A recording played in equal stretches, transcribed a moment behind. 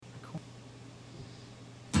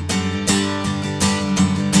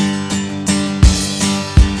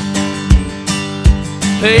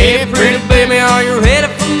Hey, pretty baby, are you ready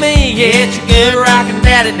for me? Yeah, it's your good rockin'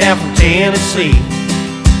 daddy down from Tennessee.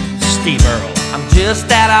 Steve Earle. I'm just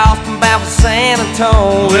out Austin, bound for San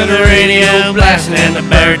Antonio, with the radio blasting and the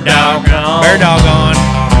bird dog on. Bird dog on.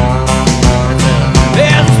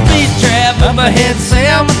 There's a speed trap up ahead,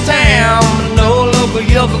 Selma town. No local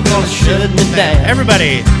yokel gonna shut me down.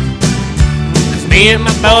 Everybody. Me and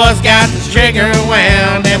my boys got this trigger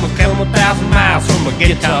wound, and we're coming 1,000 miles from a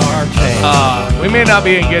guitar town. We may not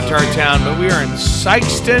be in Guitar Town, but we are in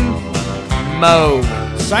Sikeston, Mo.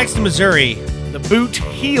 Sikeston, Missouri. The Boot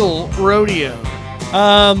Heel Rodeo.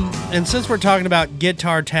 And since we're talking about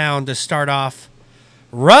Guitar Town to start off,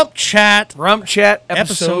 Rump Chat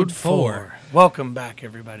episode 4. Welcome back,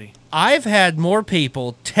 everybody. I've had more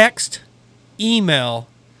people text, email,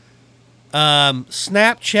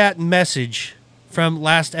 Snapchat message from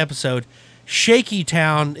last episode. Shaky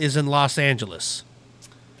Town is in Los Angeles.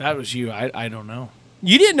 That was you. I don't know.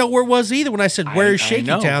 You didn't know where it was either when I said, where's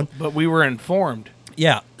Shaky I know, Town? But we were informed.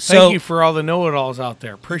 Yeah. Thank you for all the know-it-alls out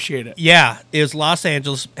there. Appreciate it. Yeah, it was Los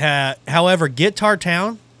Angeles. However, Guitar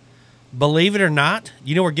Town, believe it or not,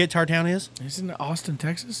 you know where Guitar Town is? Isn't it Austin,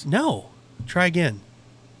 Texas? No. Try again.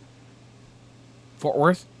 Fort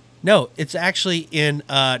Worth? No, it's actually in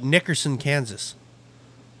Nickerson, Kansas.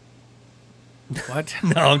 What?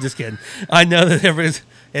 No, I'm just kidding. I know that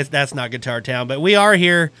that's not Guitar Town, but we are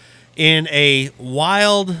here in a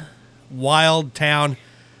wild, wild town.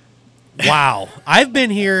 Wow. I've been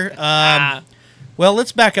here. Well,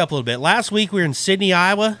 let's back up a little bit. Last week we were in Sydney,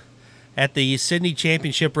 Iowa at the Sydney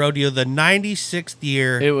Championship Rodeo, the 96th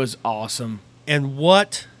year. It was awesome. And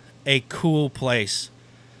what a cool place.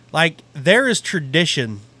 Like, there is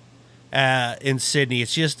tradition in Sydney.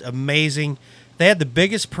 It's just amazing. They had the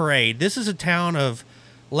biggest parade. This is a town of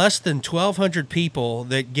less than 1,200 people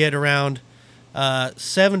that get around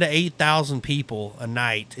 7,000 to 8,000 people a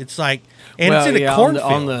night. It's like, and it's in a cornfield.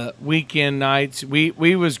 On the weekend nights, we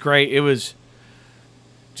was great. It was.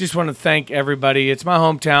 Just want to thank everybody. It's my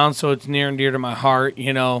hometown, so it's near and dear to my heart,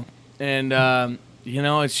 you know. And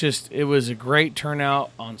it's just, it was a great turnout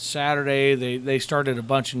on Saturday. They started a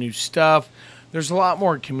bunch of new stuff. There's a lot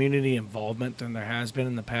more community involvement than there has been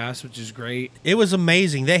in the past, which is great. It was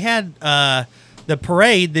amazing. They had the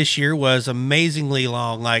parade this year was amazingly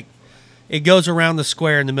long. Like, it goes around the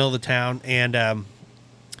square in the middle of the town, and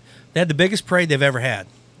they had the biggest parade they've ever had,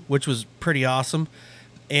 which was pretty awesome.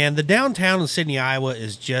 And the downtown in Sydney, Iowa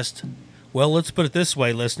is just, well, let's put it this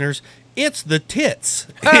way, listeners. It's the tits.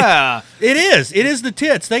 Ah. It is. It is the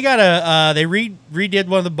tits. They got they redid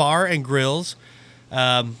one of the bar and grills,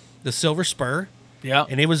 the Silver Spur. Yeah.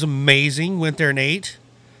 And it was amazing. Went there and ate.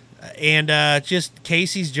 And just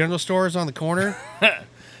Casey's General Store is on the corner.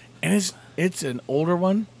 And it's an older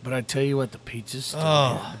one, but I tell you what, the pizza's still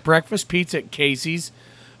good. Breakfast pizza at Casey's.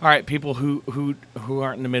 All right, people who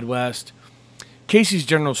aren't in the Midwest, Casey's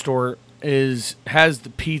General Store has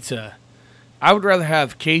the pizza. I would rather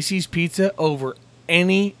have Casey's pizza over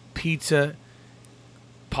any pizza,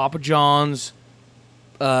 Papa John's,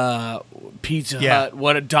 Pizza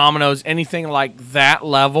Hut, Domino's, anything like that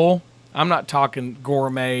level. I'm not talking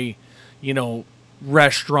gourmet,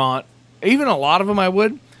 restaurant. Even a lot of them I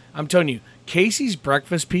would. I'm telling you, Casey's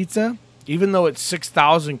breakfast pizza, even though it's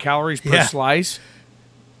 6,000 calories per slice,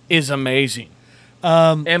 is amazing.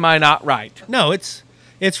 Am I not right? No, it's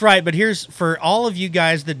right. But here's, for all of you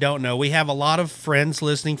guys that don't know, we have a lot of friends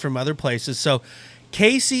listening from other places. So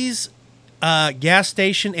Casey's gas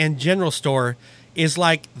station and general store is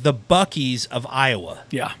like the Buc-ee's of Iowa.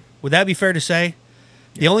 Yeah. Would that be fair to say?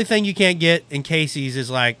 Yeah. The only thing you can't get in Casey's is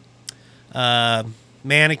like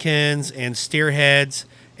mannequins and steer heads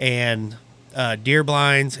and deer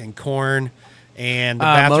blinds and corn, and the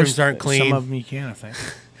bathrooms aren't clean. Some of them you can, I think.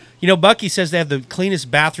 Buc-ee says they have the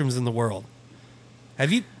cleanest bathrooms in the world.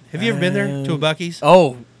 Have you ever been there to a Buc-ee's?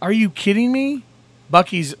 Oh, are you kidding me?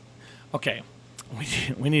 Buc-ee's. Okay,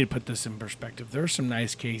 we need to put this in perspective. There's some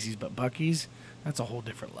nice Casey's, but Buc-ee's, that's a whole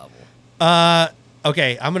different level.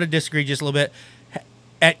 Okay, I'm going to disagree just a little bit.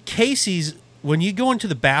 At Casey's, when you go into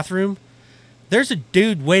the bathroom, there's a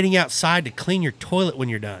dude waiting outside to clean your toilet when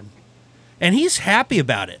you're done. And he's happy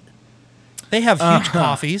about it. They have huge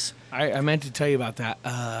coffees. I meant to tell you about that.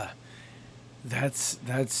 That's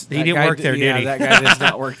he didn't work there, did he? That guy does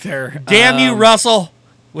not work there. Damn you, Russell.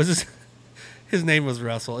 Was his name was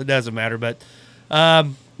Russell. It doesn't matter, but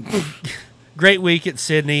great week at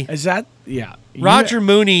Sydney. Is that Roger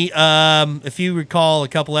Mooney, if you recall a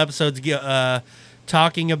couple episodes ago,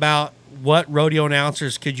 talking about what rodeo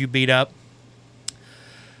announcers could you beat up.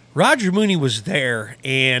 Roger Mooney was there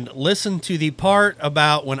and listened to the part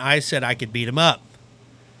about when I said I could beat him up.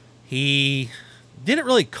 He didn't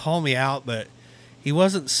really call me out, but he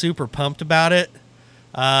wasn't super pumped about it.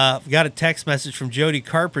 Got a text message from Jody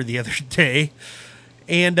Carper the other day.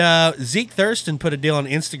 And Zeke Thurston put a deal on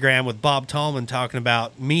Instagram with Bob Tallman talking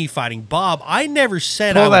about me fighting Bob. I never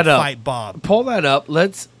said I would fight Bob. Pull that up.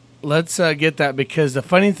 Let's get that, because the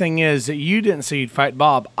funny thing is that you didn't say you'd fight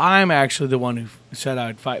Bob. I'm actually the one who said I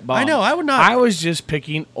would fight Bob. I know. I would not. I was just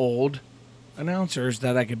picking old announcers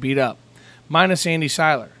that I could beat up, minus Andy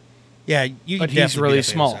Seiler. Yeah, you. But can he's definitely really beat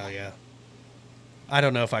up small. Ansel, yeah. I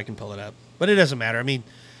don't know if I can pull it up, but it doesn't matter. I mean,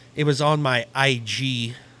 it was on my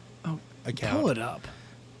IG account. Pull it up.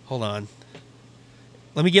 Hold on.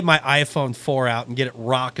 Let me get my iPhone 4 out and get it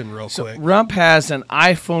rocking real quick. Rump has an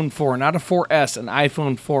iPhone 4, not a 4S, an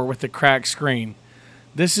iPhone 4 with a cracked screen.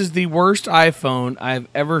 This is the worst iPhone I've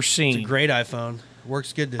ever seen. It's a great iPhone.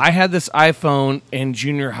 Works good. I had this iPhone in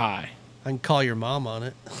junior high. I can call your mom on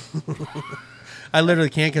it. I literally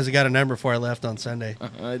can't because I got a number before I left on Sunday.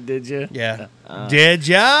 Did you? Yeah. Did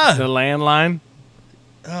ya? The landline?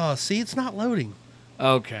 Oh, see, it's not loading.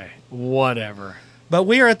 Okay. Whatever. But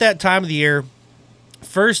we are at that time of the year,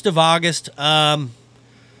 1st of August. Like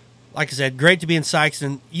I said, great to be in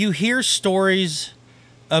Sikeston. You hear stories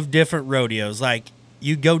of different rodeos. Like,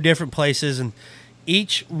 you go different places, and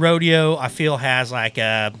each rodeo, I feel, has like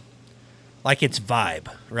its vibe,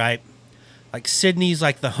 right? Like Sydney's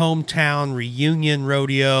like the hometown reunion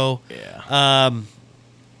rodeo. Yeah.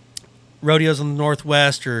 Rodeos in the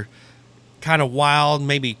Northwest are kind of wild,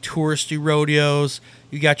 maybe touristy rodeos.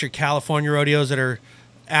 You got your California rodeos that are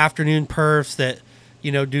afternoon perfs that,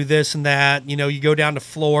 do this and that. You go down to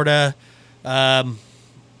Florida.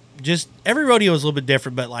 Just every rodeo is a little bit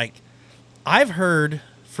different, but like I've heard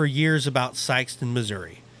for years about Sikeston,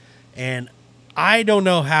 Missouri, and I don't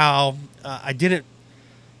know how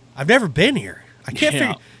I've never been here. I can't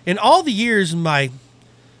figure. In all the years,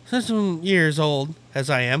 since I'm years old as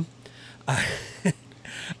I am,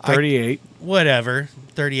 38. Whatever,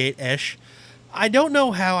 38-ish. I don't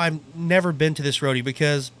know how I've never been to this rodeo,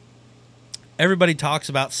 because everybody talks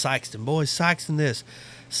about Sikeston. Boys, Sikeston this,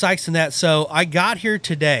 Sikeston that. So I got here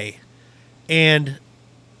today, and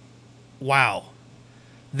wow.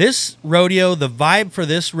 This rodeo, the vibe for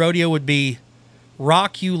this rodeo would be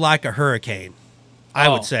rock you like a hurricane, I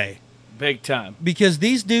would say. Big time. Because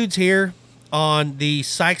these dudes here on the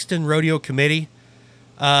Sikeston Rodeo Committee,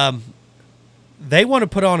 they want to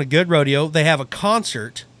put on a good rodeo. They have a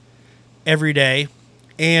concert every day,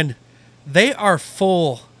 and they are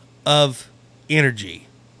full of energy.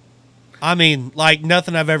 I mean, like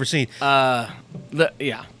nothing I've ever seen.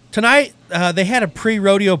 Yeah. Tonight, they had a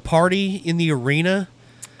pre-rodeo party in the arena,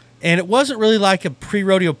 and it wasn't really like a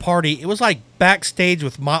pre-rodeo party. It was like backstage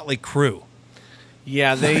with Motley Crue.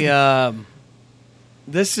 Yeah, they.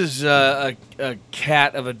 This is a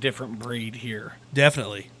cat of a different breed here.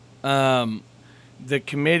 Definitely. The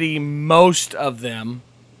committee, most of them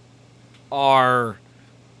are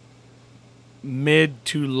mid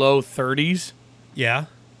to low 30s. Yeah.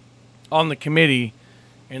 On the committee,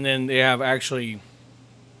 and then they have actually,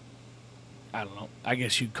 I don't know, I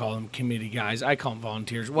guess you'd call them committee guys. I call them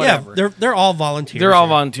volunteers, whatever. Yeah, they're all volunteers. They're all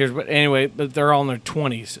volunteers, but anyway, but they're all in their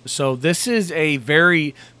 20s. So this is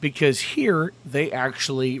because here they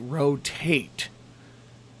actually rotate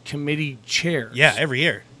committee chairs. Yeah, every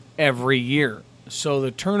year. Every year. So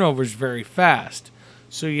the turnover is very fast.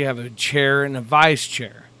 So you have a chair and a vice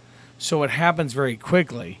chair. So it happens very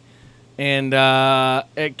quickly. And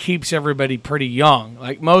it keeps everybody pretty young.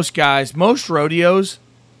 Like most guys, most rodeos.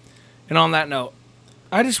 And on that note,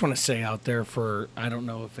 I just want to say out there I don't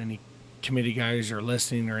know if any committee guys are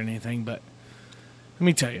listening or anything, but let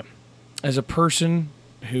me tell you, as a person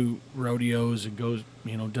who rodeos and goes,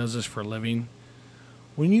 does this for a living,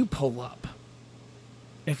 when you pull up,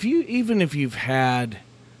 even if you've had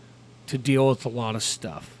to deal with a lot of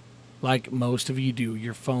stuff, like most of you do,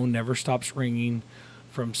 your phone never stops ringing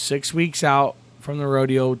from 6 weeks out from the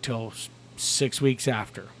rodeo till 6 weeks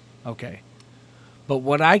after. Okay. But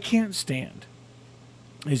what I can't stand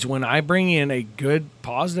is when I bring in a good,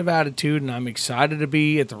 positive attitude and I'm excited to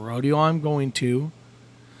be at the rodeo I'm going to,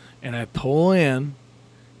 and I pull in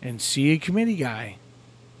and see a committee guy,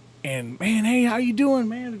 and, man, hey, how you doing,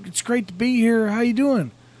 man? It's great to be here. How you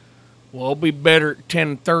doing? Well, I'll be better at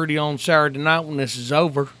 10:30 on Saturday night when this is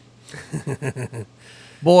over.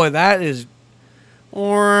 Boy, that is...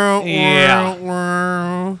 Yeah.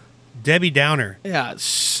 Debbie Downer. Yeah, it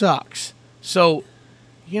sucks. So,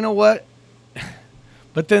 you know what?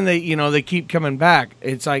 But then they keep coming back.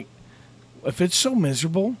 It's like, if it's so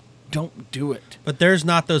miserable, don't do it. But there's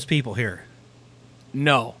not those people here.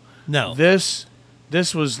 No. No. This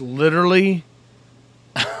was literally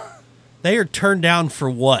They are turned down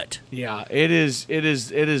for what? Yeah, it is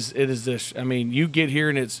this. I mean, you get here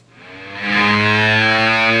and it's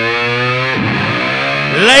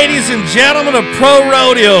Ladies and gentlemen of Pro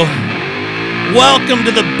Rodeo, welcome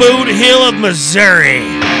to the Boot Hill of Missouri.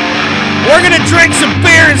 We're going to drink some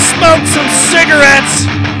beer and smoke some cigarettes.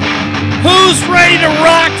 Who's ready to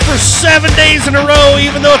rock for 7 days in a row,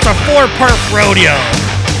 even though it's a 4-part rodeo?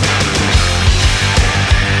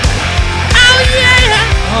 Oh, yeah!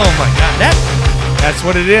 Oh, my God. that's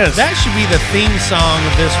what it is. That should be the theme song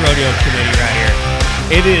of this rodeo committee right here.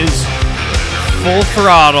 It is full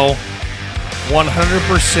throttle,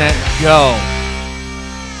 100% go.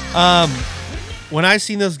 When I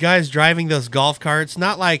seen those guys driving those golf carts,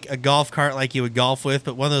 not like a golf cart like you would golf with,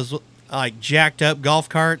 but one of those like jacked up golf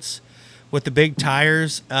carts with the big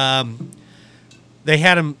tires, they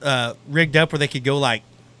had them rigged up where they could go like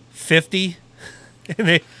 50.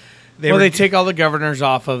 And they take all the governors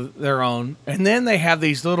off of their own, and then they have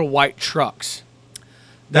these little white trucks.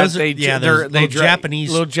 Those are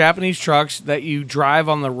Japanese little Japanese trucks that you drive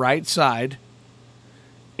on the right side.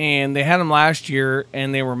 And they had them last year,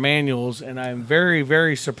 and they were manuals. And I'm very,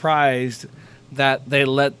 very surprised that they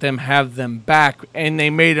let them have them back, and they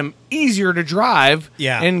made them easier to drive.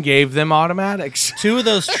 Yeah. And gave them automatics. 2 of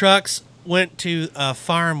those trucks went to a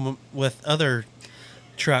farm with other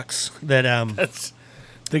trucks that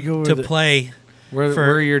They go to play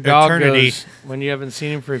where your dog eternity. goes when you haven't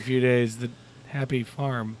seen him for a few days. The happy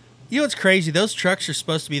farm. You know what's crazy? Those trucks are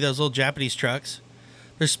supposed to be those little Japanese trucks.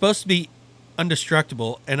 They're supposed to be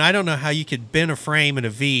indestructible, and I don't know how you could bend a frame in a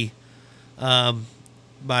V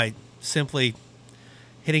by simply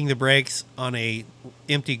hitting the brakes on a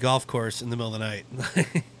empty golf course in the middle of the night.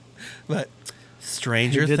 But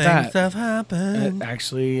stranger things have happened.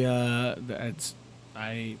 Actually,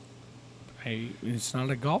 it's not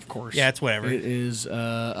a golf course. Yeah, it's whatever. It is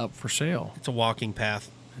up for sale. It's a walking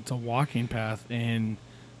path. It's a walking path, and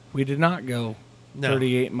we did not go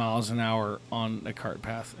 38 miles an hour on a cart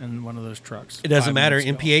path in one of those trucks. It doesn't matter.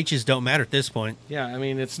 MPHs don't matter at this point. Yeah, I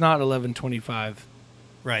mean, it's not 11:25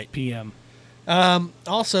 right p.m.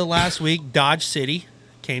 Also, last week, Dodge City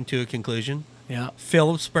came to a conclusion. Yeah.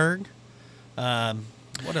 Phillipsburg.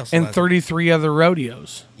 What else? And 33 other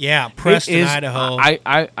rodeos. Yeah, Preston, Idaho.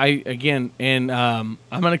 I again, and I'm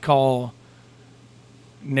going to call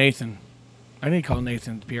Nathan. I need to call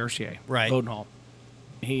Nathan at the PRCA. Right. Bowden Hall.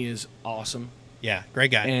 He is awesome. Yeah,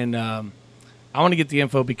 great guy. And I want to get the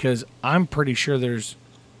info because I'm pretty sure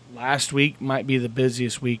last week might be the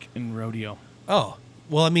busiest week in rodeo. Oh,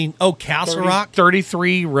 well, I mean, Castle Rock?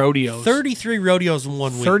 33 rodeos. 33 rodeos in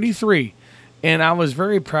 1 week. 33. And I was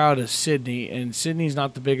very proud of Sydney. And Sydney's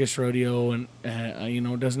not the biggest rodeo and,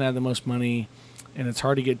 doesn't have the most money. And it's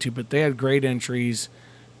hard to get to. But they had great entries.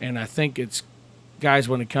 And I think it's guys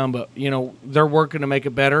want to come. But, they're working to make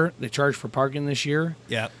it better. They charge for parking this year.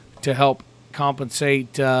 Yeah. To help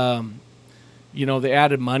compensate, they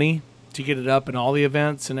added money to get it up in all the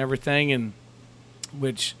events and everything. And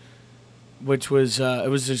which was it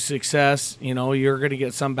was a success. You're going to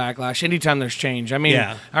get some backlash anytime there's change. I mean,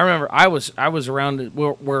 yeah. I remember I was around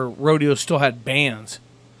where rodeo still had bands.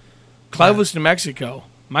 Clovis, New Mexico,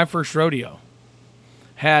 my first rodeo,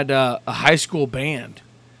 had a high school band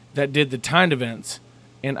that did the timed events,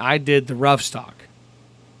 and I did the rough stock.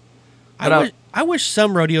 I wish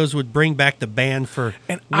some rodeos would bring back the band for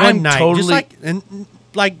one night,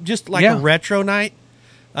 just like Yeah. a retro night.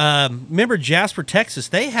 Remember Jasper, Texas?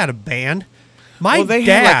 They had a band. They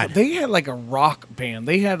had like a rock band.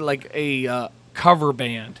 They had like a cover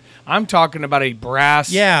band. I'm talking about a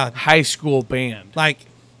brass high school band. Like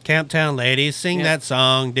Camptown Ladies, sing that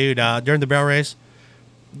song, dude, during the barrel race.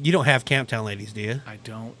 You don't have Camptown Ladies, do you? I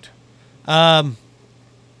don't.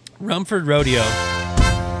 Rumford Rodeo.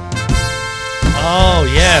 Oh,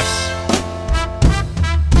 yes.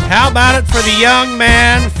 How about it for the young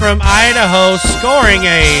man from Idaho scoring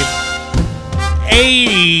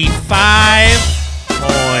 85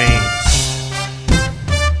 points?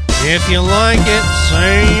 If you like it,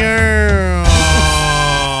 say yeah.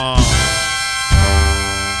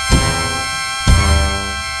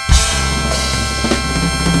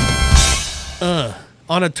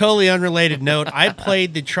 On a totally unrelated note, I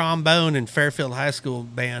played the trombone in Fairfield High School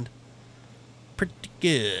band. Pretty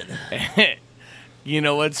good. You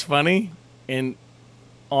know what's funny? And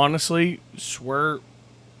honestly, swear.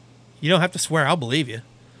 You don't have to swear. I'll believe you.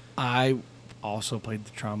 I also played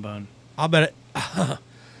the trombone. I'll bet it.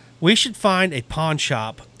 We should find a pawn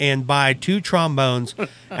shop and buy 2 trombones,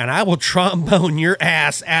 and I will trombone your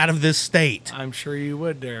ass out of this state. I'm sure you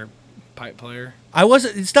would there, pipe player.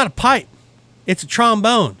 It's not a pipe. It's a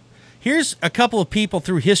trombone. Here's a couple of people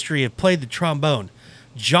through history have played the trombone.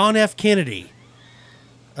 John F. Kennedy.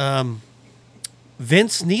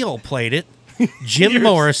 Vince Neil played it. Jim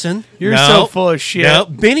Morrison. You're so full of shit. No,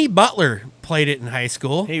 Benny Butler played it in high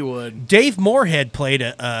school. He would. Dave Moorhead played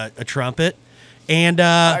a trumpet. And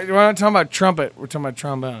we're not talking about trumpet. We're talking about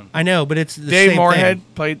trombone. I know, but it's the Dave same Moorhead thing.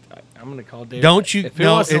 played. I'm going to call Dave. Don't you? If it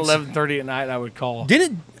No, wasn't it's 11:30 at night, I would call.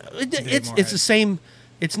 It's the same.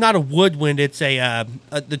 It's not a woodwind. It's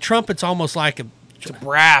the trumpet's almost like It's a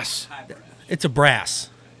brass. it's a brass.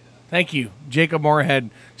 Thank you, Jacob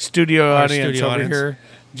Moorhead, studio Our audience studio over audience. here.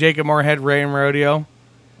 Jacob Moorhead, Ray and Rodeo.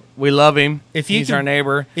 We love him. If you He's can- our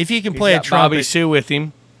neighbor. If you can He's play a got Bobby trumpet, Sue with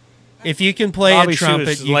him. if you can play Bobby a trumpet,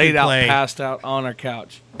 Sue is you laid can out, play. passed out on our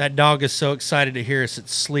couch. That dog is so excited to hear us.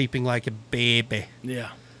 It's sleeping like a baby.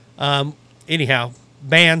 Yeah. Anyhow,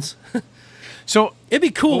 bands. So It'd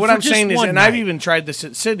be cool. But what for I'm just saying is, one and I've night. even tried this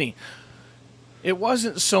at Sydney. It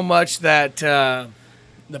wasn't so much that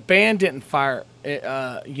the band didn't fire. They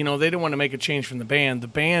didn't want to make a change from the band. The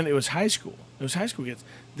band, it was high school. It was high school kids.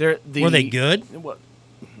 Were they good? Well,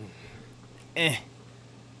 It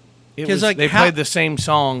 'Cause, was, like, they how- played the same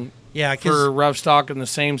song Yeah, for because Rough Stock and the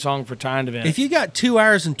same song for Time Event. if you got 2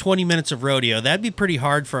 hours and 20 minutes of rodeo, that'd be pretty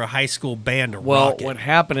hard for a high school band to Well, rock it. what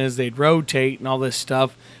happened is they'd rotate and all this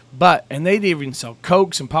stuff, and they'd even sell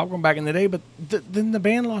Cokes and popcorn back in the day, but then the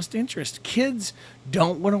band lost interest. Kids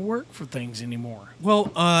don't want to work for things anymore.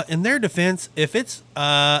 Well, in their defense, if it's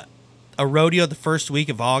a rodeo the first week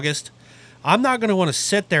of August, I'm not going to want to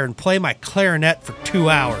sit there and play my clarinet for 2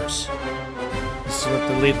 hours. This is what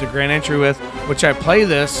they lead the grand entry with, which I play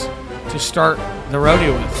this to start the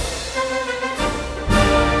rodeo with.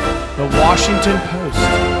 The Washington Post.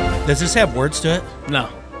 Does this have words to it? No.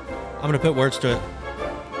 I'm going to put words to it.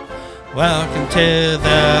 Welcome to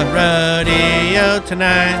the rodeo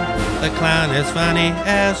tonight. The clown is funny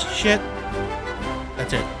as shit.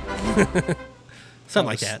 That's it. Something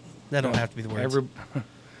like that. That don't have to be the words.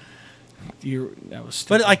 That was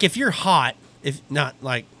stupid. But like if you're hot, if not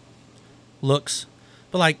like looks,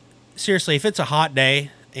 but like seriously, if it's a hot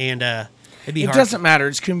day and it'd be it hard. doesn't matter.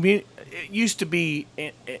 It's convenient. It used to be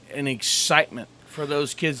an excitement for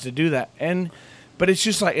those kids to do that, but it's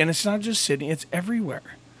just like, and it's not just Sydney; it's everywhere.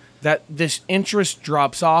 That this interest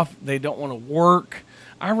drops off. They don't want to work.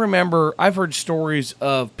 I remember I've heard stories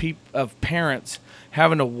of parents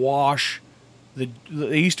having to wash. They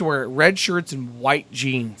used to wear red shirts and white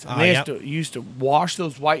jeans. And they used to wash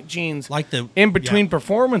those white jeans Like in between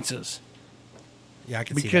performances. Yeah, I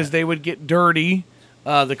can see Because that. they would get dirty.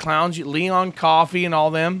 The clowns, Leon Coffey and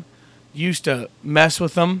all them, used to mess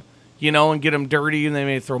with them, and get them dirty, and they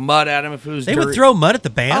may throw mud at them if it was They dirty. would throw mud at the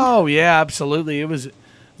band. Oh, yeah, absolutely.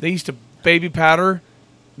 They used to baby powder.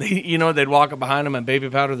 They'd walk up behind them and baby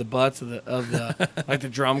powder the butts of the like the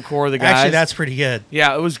drum corps of the guys. Actually, that's pretty good.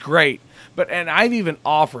 Yeah, it was great. And I've even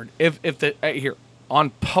offered if here on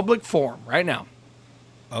public forum right now.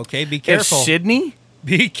 Okay, be careful. If Sydney,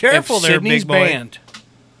 Be careful if there, Sydney's big boy. band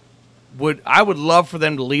I would love for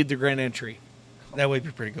them to lead the grand entry. That would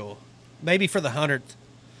be pretty cool. Maybe for the 100th.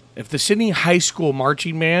 If the Sydney High School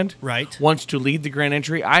marching band Right. wants to lead the grand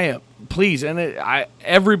entry, please, and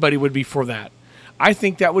everybody would be for that. I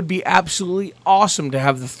think that would be absolutely awesome to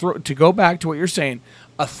have to go back to what you're saying,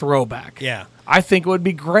 a throwback. Yeah. I think it would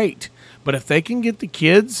be great. But if they can get the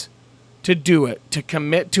kids to do it, to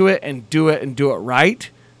commit to it and do it right,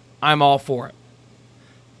 I'm all for it.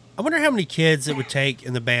 I wonder how many kids it would take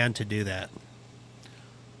in the band to do that.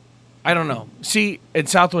 I don't know. See, in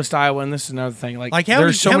Southwest Iowa, and this is another thing, Like how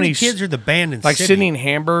there's many kids are the band in like Sydney? Sydney and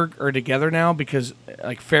Hamburg are together now because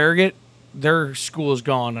like Farragut, their school is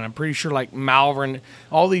gone, and I'm pretty sure like Malvern,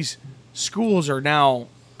 all these schools are now.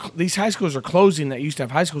 These high schools are closing that used to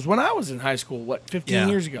have high schools. When I was in high school, 15 Yeah.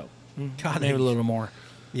 years ago? God, Maybe a little more.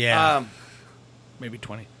 Yeah, Maybe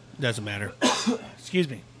 20. doesn't matter. Excuse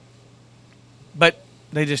me. But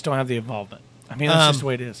they just don't have the involvement. I mean, that's just the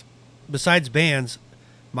way it is. Besides bands,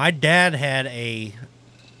 my dad had a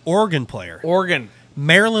organ player, Oregon,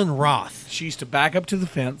 Marilyn Roth. she used to back up to the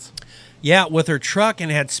fence. Yeah, with her truck, and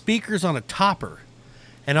it had speakers on a topper.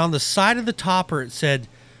 And on the side of the topper, it said,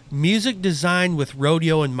 "Music designed with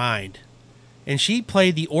rodeo in mind." And she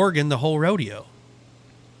played the organ the whole rodeo.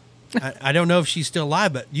 I don't know if she's still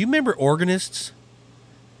alive, but do you remember organists?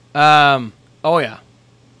 Oh, yeah.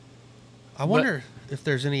 I wonder if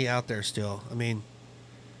there's any out there still. I mean,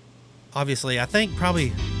 obviously, I think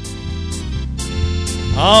probably...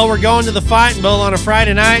 Oh, we're going to the Fighting Bowl on a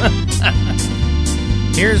Friday night.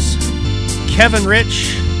 Here's Kevin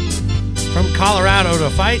Rich from Colorado to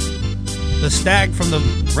fight the stag from the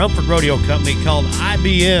Rumford Rodeo Company called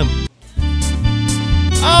IBM.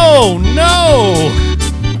 Oh, no!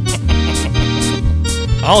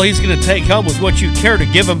 All he's going to take home was what you care to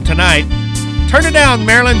give him tonight. Turn it down,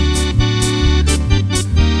 Marilyn.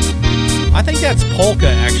 I think that's polka,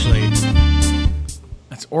 actually.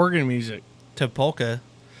 That's organ music. To polka.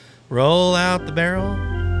 Roll out the barrel.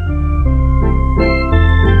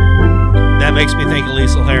 That makes me think of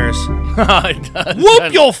Liesl Harris. It does.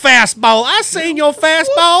 Whoop your fastball. I seen your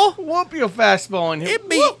fastball. Whoop your fastball and hit.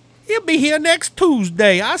 It'll be here next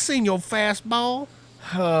Tuesday. I seen your fastball.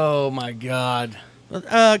 Oh, my God.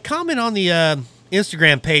 Comment on the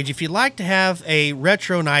Instagram page if you'd like to have a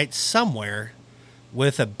retro night somewhere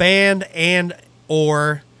with a band and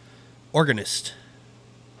or organist.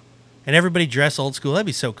 And everybody dress old school. That'd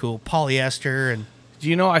be so cool. Polyester and... Do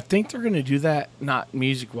you know, I think they're going to do that, not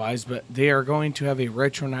music-wise, but they are going to have a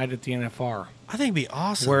retro night at the NFR. I think it'd be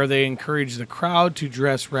awesome. Where they encourage the crowd to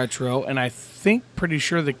dress retro, and I think pretty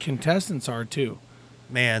sure the contestants are too.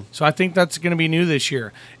 Man. So I think that's going to be new this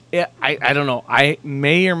year. I don't know. I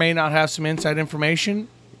may or may not have some inside information.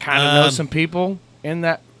 Kind of know some people in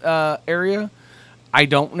that area. I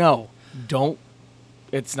don't know.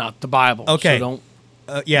 It's not the Bible. Okay. So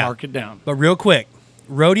don't mark it down. But real quick,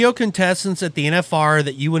 rodeo contestants at the NFR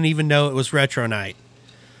that you wouldn't even know it was retro night.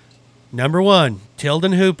 Number 1,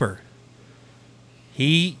 Tilden Hooper.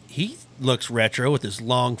 He looks retro with his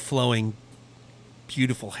long, flowing,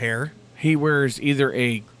 beautiful hair. He wears either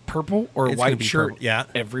a purple or It's gonna white be shirt purple, yeah.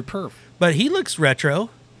 every perf. But he looks retro.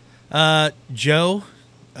 Joe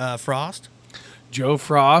Frost. Joe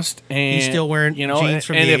Frost. And He's still wearing jeans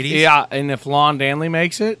from the 80s. Yeah, and if Lon Danley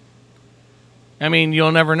makes it, I mean,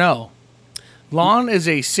 you'll never know. Lon is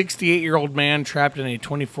a 68-year-old man trapped in a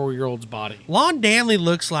 24-year-old's body. Lon Danley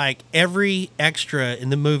looks like every extra in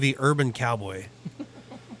the movie Urban Cowboy.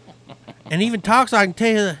 And even talks like I can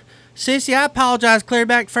tell you, Sissy, I apologize clear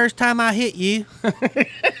back first time I hit you.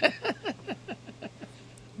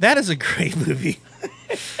 That is a great movie.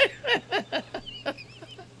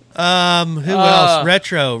 Who else?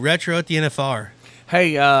 Retro at the NFR.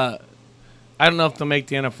 Hey, I don't know if they'll make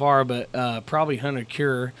the NFR, but probably Hunter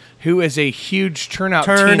Cure, who is a huge turnout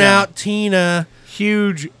Tina.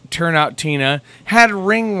 Huge turnout Tina, had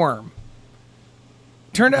ringworm.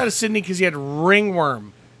 Turned out of Sydney because he had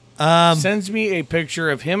ringworm. Sends me a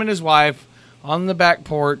picture of him and his wife on the back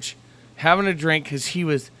porch having a drink because he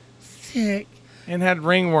was sick and had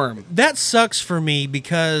ringworm. That sucks for me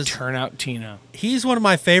because Turnout Tina. He's one of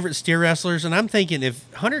my favorite steer wrestlers, and I'm thinking if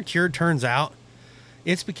Hunter Cure turns out,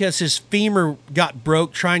 it's because his femur got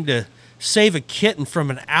broke trying to save a kitten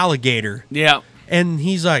from an alligator. Yeah. And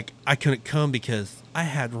he's like, I couldn't come because I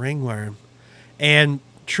had ringworm. And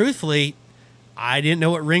truthfully, I didn't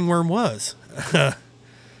know what ringworm was.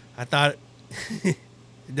 I thought it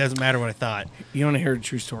doesn't matter what I thought. You want to hear a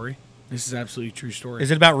true story? This is absolutely a true story.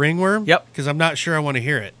 Is it about ringworm? Yep. Because I'm not sure I want to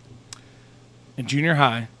hear it. In junior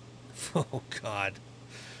high, Oh, God.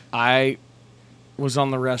 I was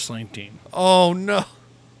on the wrestling team. Oh, no.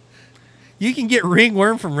 You can get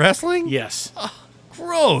ringworm from wrestling? Yes.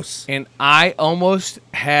 Gross. And I almost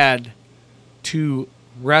had to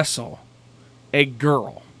wrestle a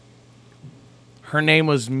girl. Her name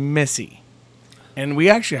was Missy. And we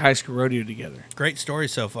actually high school rodeo together. Great story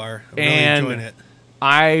so far. I'm really And enjoying it.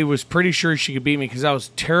 I was pretty sure she could beat me because I was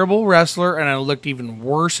a terrible wrestler and I looked even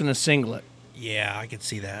worse in a singlet. Yeah, I could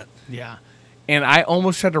see that. Yeah. And I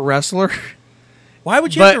almost had to wrestle her. Why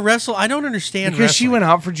would you have to wrestle? I don't understand because she wrestling. went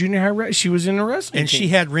out for junior high. She was in a wrestling And team. she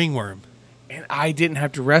had ringworm. And I didn't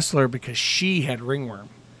have to wrestle her because she had ringworm.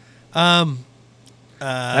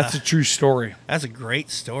 That's a true story. That's a great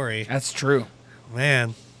story. That's true.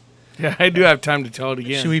 Man. Yeah, I do have time to tell it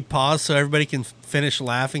again. Should we pause so everybody can finish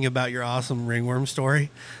laughing about your awesome ringworm story?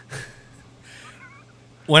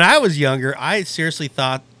 When I was younger, I seriously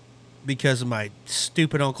thought because of my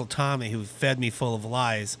stupid Uncle Tommy who fed me full of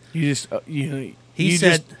lies. You just He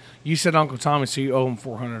said Uncle Tommy, so you owe him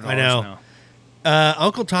 $400. I know. Now.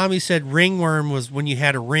 Uncle Tommy said ringworm was when you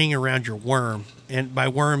had a ring around your worm, and by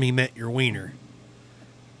worm he meant your wiener.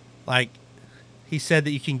 Like, he said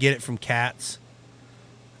that you can get it from cats.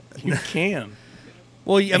 You can.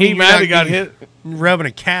 Well, I mean, He might have got hit. Rubbing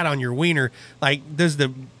a cat on your wiener. Like, is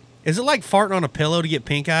it like farting on a pillow to get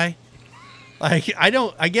pink eye? Like,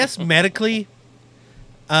 I guess medically,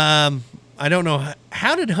 I don't know.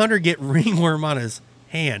 How did Hunter get ringworm on his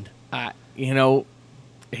hand?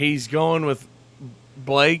 He's going with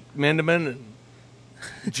Blake Mendeman and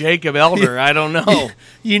Jacob Elder. I don't know.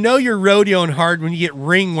 You know you're rodeoing hard when you get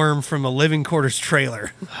ringworm from a living quarters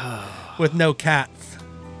trailer with no cats.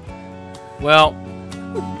 Well,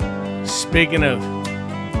 speaking of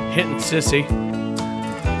hitting sissy,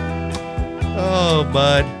 Oh,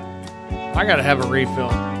 bud. I gotta have a refill.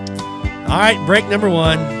 All right, break number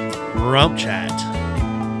 1, Rump Chat.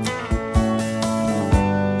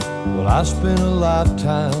 Well, I spent a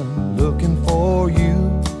lifetime looking for you.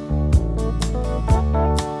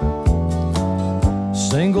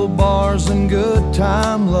 Single bars and good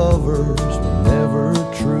time lovers were never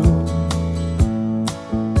true.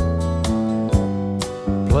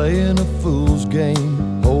 Playing a fool's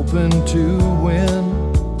game, hoping to win,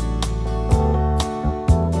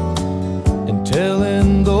 and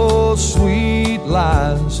telling those sweet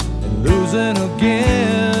lies and losing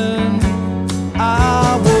again.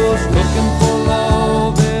 I was looking for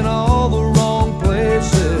love in all the wrong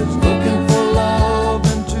places, looking for love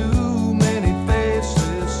in too many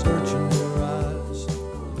faces, searching your eyes,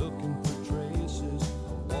 looking for traces of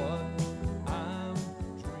what I'm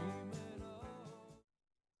dreaming of.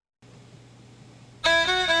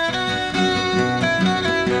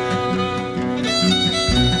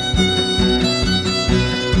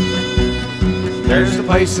 There's a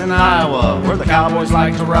place in Iowa where the cowboys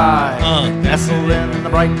like to ride. Nestled in the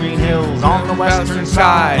bright green hills on the western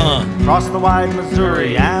side. Across the wide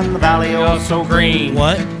Missouri and the valley oh so green.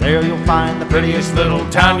 What? There you'll find the prettiest little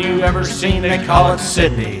town you've ever seen. They call it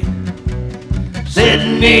Sydney.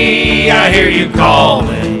 Sydney, I hear you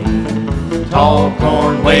calling. Tall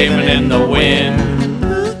corn waving in the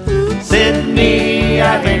wind. Sydney,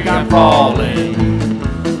 I think I'm falling.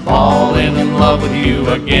 Falling in love with you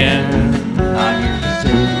again.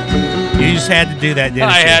 You just had to do that, didn't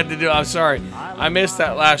you? I had to do. I'm sorry, I missed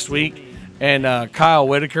that last week. And Kyle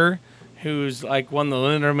Whitaker, who's like won the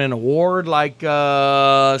Linderman Award like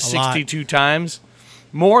 62 times,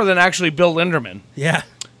 more than actually Bill Linderman. Yeah.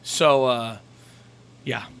 So,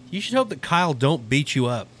 yeah, You should hope that Kyle don't beat you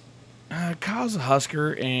up. Kyle's a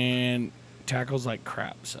Husker and tackles like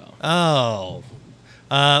crap. So, Oh.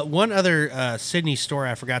 One other Sydney story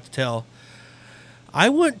I forgot to tell. I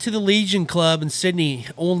went to the Legion Club in Sydney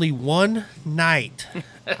only one night.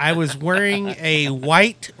 I was wearing a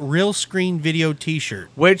white real screen video T-shirt.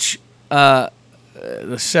 which the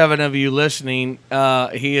 7 of you listening,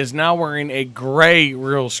 he is now wearing a gray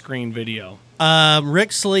real screen video.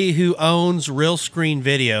 Rick Slee, who owns Real Screen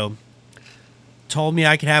Video, told me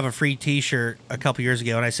I could have a free T-shirt a couple years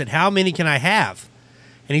ago. And I said, how many can I have?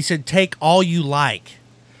 And he said, take all you like.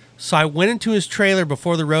 So I went into his trailer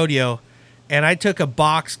before the rodeo, and I took a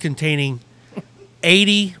box containing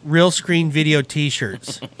 80 Real Screen Video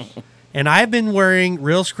T-shirts. And I've been wearing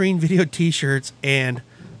Real Screen Video T-shirts and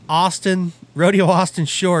Rodeo Austin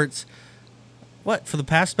shorts, what, for the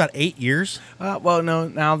past about 8 years? Well, no,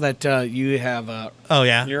 now that you have Oh,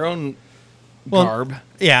 yeah. your own Well, garb.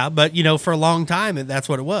 Yeah, but, for a long time, that's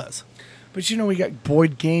what it was. But, we got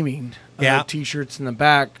Boyd Gaming Yeah. T-shirts in the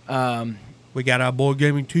back. We got our Boyd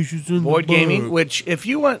Gaming T-shirts in Boyd the Gaming, back. which if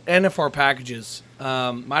you want NFR packages,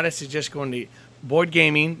 might I suggest going to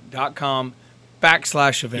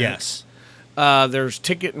boydgaming.com/events. Yes. There's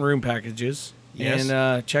ticket and room packages. Yes.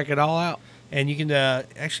 And check it all out. And you can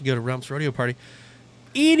actually go to Rump's Rodeo Party.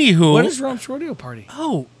 Anywho. What is Rump's Rodeo Party?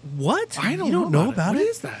 Oh, what? I don't You don't know about it? What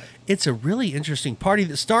is that? It's a really interesting party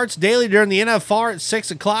that starts daily during the NFR at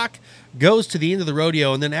 6 o'clock, goes to the end of the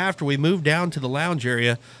rodeo, and then after we move down to the lounge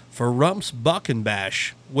area for Rump's Buck and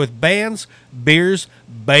Bash with bands, beers,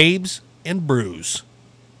 babes, and brews.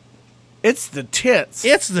 It's the tits.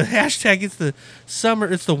 It's the hashtag, it's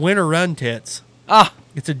the winter run tits. Ah,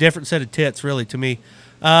 It's a different set of tits, really, to me.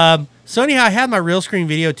 So anyhow, I had my Real Screen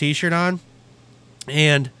Video T-shirt on,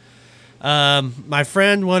 and my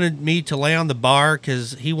friend wanted me to lay on the bar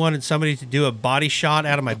because he wanted somebody to do a body shot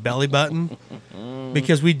out of my belly button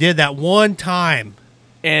because we did that one time.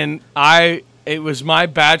 and it was my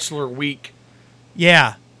bachelor week.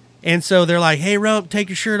 Yeah. And so they're like, hey, Rump, take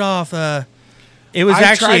your shirt off. It was I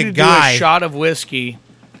actually tried a to guy. do a shot of whiskey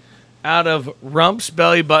out of Rump's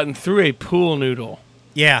belly button through a pool noodle.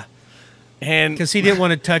 Yeah. And Because he didn't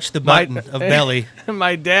want to touch the button of belly.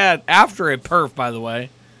 my dad, after a perf, by the way,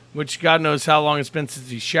 which God knows how long it's been since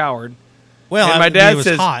he showered. Well, and I my mean, dad it was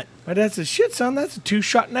says, hot. My dad says, "Shit, son, that's a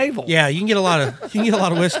 2-shot navel." Yeah, you can get a lot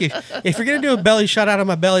of whiskey. If you're gonna do a belly shot out of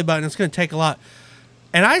my belly button, it's gonna take a lot.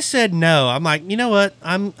 And I said no. I'm like, you know what?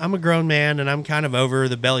 I'm a grown man and I'm kind of over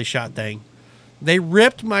the belly shot thing. They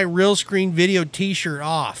ripped my Real Screen Video T-shirt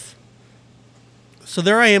off. So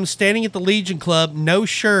there I am standing at the Legion Club, no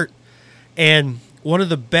shirt, and one of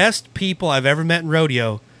the best people I've ever met in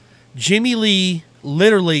rodeo, Jimmy Lee,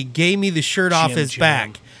 literally gave me the shirt off his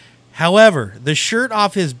back. However, the shirt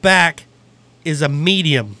off his back is a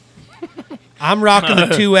medium. I'm rocking the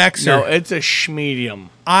 2Xer. No, it's a schmedium.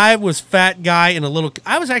 I was fat guy in a little.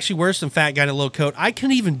 I was actually worse than fat guy in a little coat. I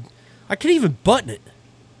couldn't I couldn't even button it.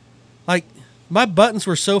 Like, my buttons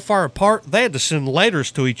were so far apart, they had to send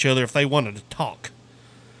letters to each other if they wanted to talk.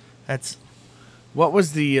 That's... What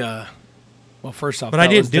was the? Well, first off, But I that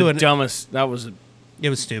didn't was do the it. dumbest. That was. It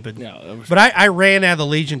was stupid. Yeah, that was. But I ran out of the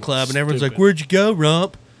Legion Club, and everyone's like, Stupid. "Where'd you go,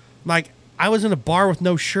 Rump?" I'm like, I was in a bar with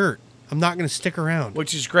no shirt. I'm not going to stick around.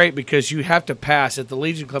 Which is great because you have to pass at the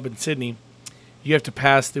Legion Club in Sydney. You have to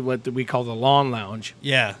pass what we call the lawn lounge,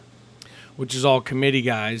 Yeah. which is all committee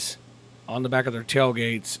guys on the back of their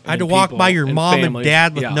tailgates. I had to and walk people by your and mom and families.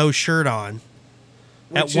 dad with Yeah. no shirt on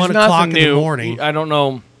at Which is 1 o'clock in nothing the new. morning. I don't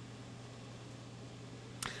know.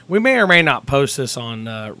 We may or may not post this on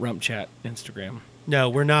Rump Chat Instagram. No,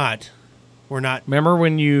 we're not. We're not. Remember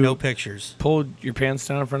when you No pictures. pulled your pants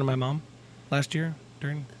down in front of my mom last year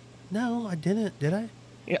during? No, I didn't. Did I?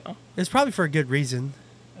 Yeah. It's probably for a good reason.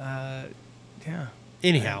 Yeah.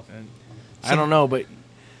 Anyhow. I don't know, but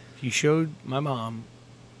you showed my mom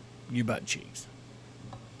your butt cheeks.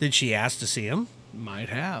 Did she ask to see him? Might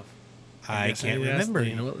have. I guess can't need to ask- remember.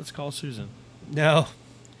 You know what? Let's call Susan. No.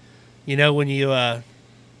 You know when you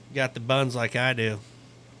got the buns like I do,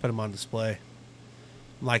 put them on display.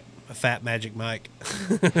 I'm like a fat Magic Mike.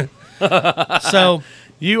 So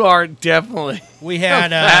You are definitely we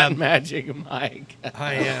had Fat Magic Mike.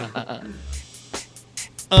 I am.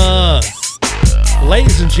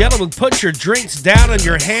 Ladies and gentlemen, put your drinks down and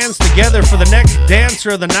your hands together for the next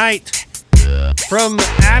dancer of the night. From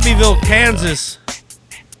Abbeville, Kansas,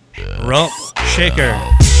 Rump Shaker.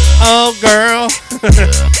 Oh, girl.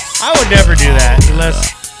 I would never do that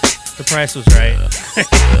unless the price was right.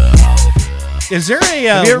 Is there a...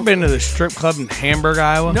 Have you ever been to the strip club in Hamburg,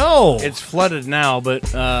 Iowa? No. It's flooded now, but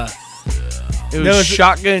it was No, is it-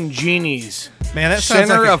 Shotgun Genie's. Man, that sounds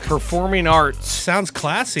Center like of Performing Arts. sounds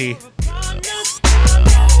classy.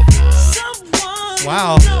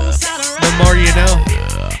 Wow. The more you know.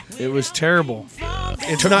 It was terrible.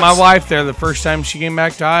 It's Took not my wife there the first time she came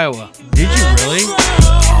back to Iowa. Did you really?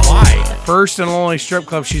 Why? First and only strip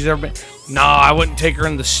club she's ever been. No, I wouldn't take her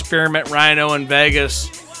in the Spearmint Rhino in Vegas.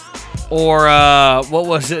 Or what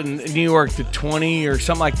was it in New York, the 20 or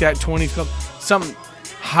something like that, 20 club. Something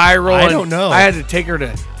high rolling. I don't know. I had to take her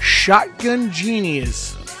to Shotgun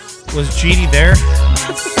Genie's. Was Jeannie there?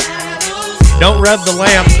 Don't rub the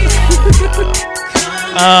lamp.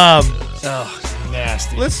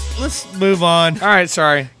 Nasty. Let's move on. All right,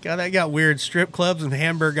 sorry. God, that got weird. Strip clubs in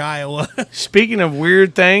Hamburg, Iowa. Speaking of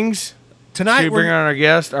weird things, Tonight should we bring we're on our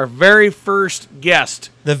guest, our very first guest.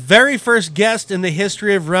 the very first guest in the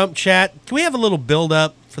history of Rump Chat. Can we have a little build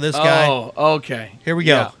up for this guy? Oh, okay. Here we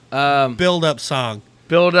go. Yeah. Build up song.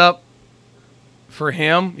 Build up for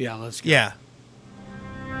him. Yeah, let's go. Yeah.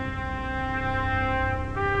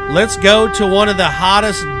 Let's go to one of the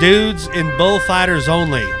hottest dudes in Bullfighters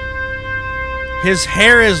Only. His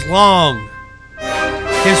hair is long.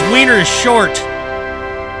 His wiener is short.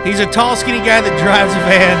 He's a tall, skinny guy that drives a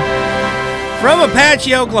van. From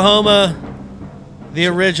Apache, Oklahoma, the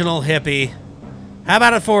original hippie. How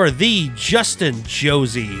about it for the Justin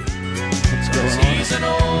Josie?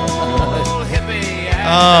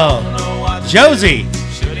 Oh, Josie.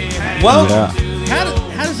 Well,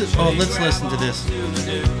 how does it? Oh, let's listen to this.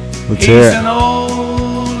 Let's hear it.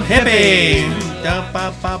 old Hippie.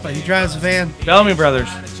 Da-ba-ba-ba. He drives a van. Bellamy Brothers.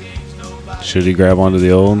 Should he grab onto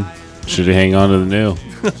the old? Should he hang on to the new?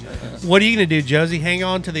 What are you going to do, Josie? Hang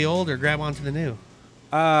on to the old or grab onto the new?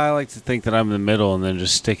 I like to think that I'm in the middle and then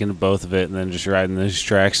just sticking to both of it and then just riding those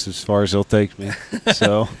tracks as far as they'll take me.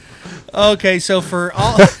 So Okay, so for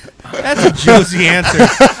all... That's a Josie answer.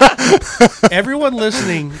 Everyone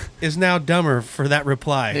listening is now dumber for that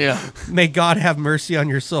reply. Yeah. May God have mercy on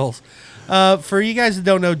your souls. For you guys that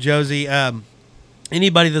don't know Josie,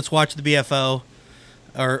 anybody that's watched the BFO,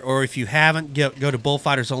 or if you haven't, go to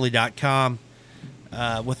bullfightersonly.com.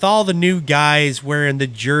 With all the new guys wearing the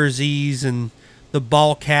jerseys and the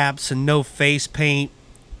ball caps and no face paint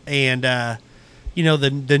and,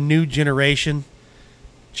 the new generation,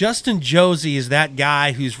 Justin Josie is that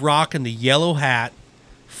guy who's rocking the yellow hat,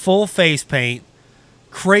 full face paint,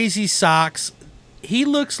 crazy socks. He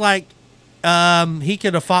looks like he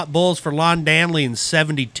could have fought bulls for Lon Danley in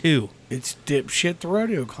 72. It's Dipshit the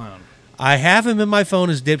Rodeo Clown. I have him in my phone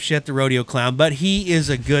as Dipshit the Rodeo Clown, but he is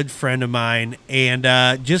a good friend of mine and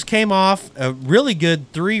just came off a really good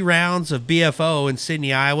 3 rounds of BFO in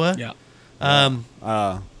Sydney, Iowa. Yeah.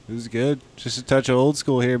 it was good. Just a touch of old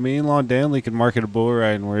school here. Me and Lon Danley can market a bull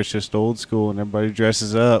riding where it's just old school and everybody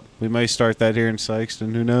dresses up. We may start that here in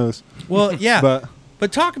Sykeston. Who knows? Well, yeah,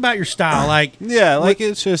 but talk about your style. Like, Yeah, like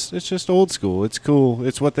it's just old school. It's cool.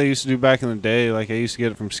 It's what they used to do back in the day. Like I used to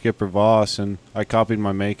get it from Skipper Voss, and I copied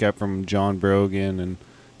my makeup from John Brogan and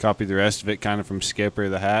copy the rest of it kind of from Skipper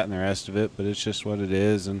the Hat and the rest of it, but it's just what it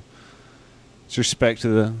is, and it's respect to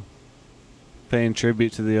the paying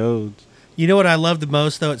tribute to the Odes. You know what I love the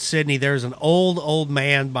most, though, at Sydney? There's an old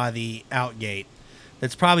man by the outgate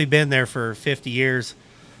that's probably been there for 50 years.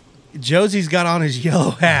 Josie's got on his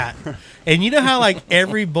yellow hat. And you know how, like,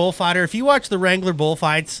 every bullfighter, if you watch the Wrangler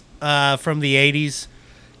bullfights from the 80s,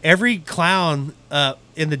 every clown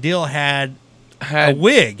in the deal had a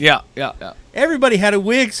wig. Yeah. Everybody had a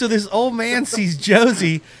wig, so this old man sees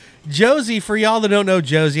Josie. Josie, for y'all that don't know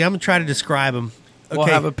Josie, I'm going to try to describe him. Okay. We'll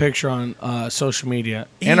have a picture on social media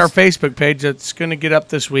and our Facebook page that's going to get up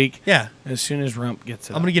this week. Yeah. As soon as Rump gets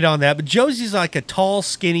it I'm going to get on that. But Josie's like a tall,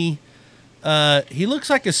 skinny, he looks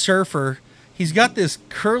like a surfer. He's got this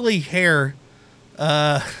curly hair.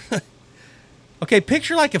 Okay,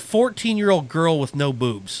 picture like a 14-year-old girl with no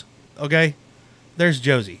boobs. Okay? There's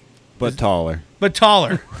Josie. But taller. But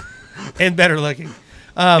taller. And better looking.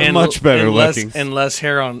 And much better looking. And less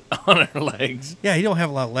hair on her legs. Yeah, he don't have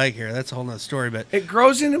a lot of leg hair. That's a whole nother story. But It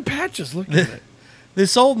grows in patches. Look at it.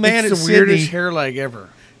 this old man It's at the Sydney, weirdest hair leg ever.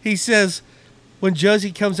 he says, when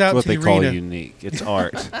Josie comes out What to they the call arena, unique. It's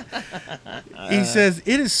art. he says,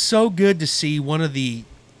 it is so good to see one of the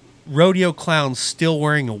rodeo clowns still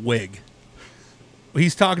wearing a wig.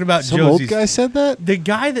 He's talking about Some Josie's. old guy said that? The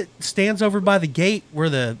guy that stands over by the gate where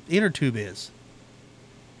the inner tube is.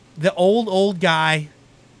 The old guy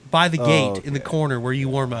by the gate in the corner where you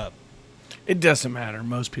warm up. It doesn't matter.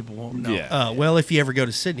 Most people won't know. Yeah. Well, if you ever go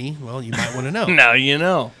to Sydney, well, you might want to know. Now you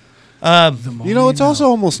know. You know, it's also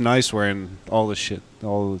almost nice wearing all the shit.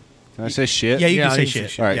 Can I say shit? Yeah, you Yeah, can say you can say shit.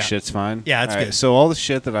 shit. All right, Yeah. shit's fine. Yeah, it's All right, good. So all the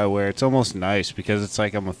shit that I wear, it's almost nice because it's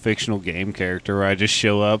like I'm a fictional game character where I just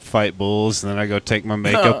show up, fight bulls, and then I go take my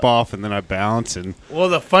makeup off, and then I bounce. And Well,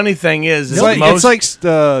 the funny thing is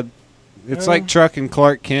it's like trucking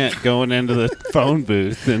Clark Kent going into the phone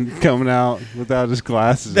booth and coming out without his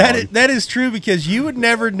glasses on. That is true because you would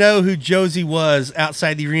never know who Josie was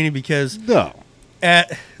outside the arena because No.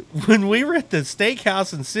 when we were at the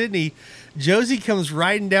steakhouse in Sydney, Josie comes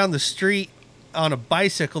riding down the street on a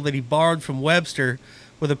bicycle that he borrowed from Webster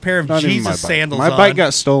with a pair of Not even my Jesus bike. sandals My on. bike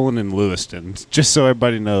got stolen in Lewiston, just so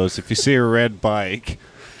everybody knows. If you see a red bike,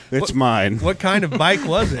 it's mine. What kind of bike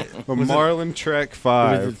was it? A Marlin Trek was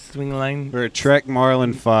 5. it swing line? Or a Trek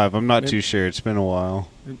Marlin 5. I'm not too sure. It's been a while.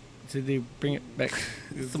 Did they bring it back?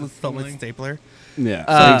 Someone stole my stapler.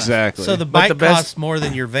 Yeah, exactly. So the But bike the best- costs more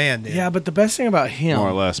than your van did. Yeah, but the best thing about him More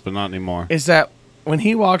or less, but not anymore. is that when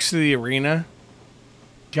he walks to the arena,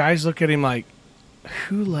 guys look at him like,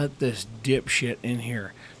 who let this dipshit in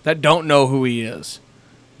here that don't know who he is?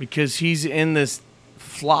 Because he's in this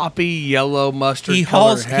floppy yellow mustard he colored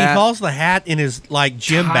hauls hat. he hauls the hat in his like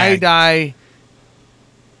gym tie bag. dye.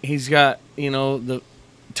 He's got the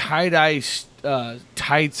tie dye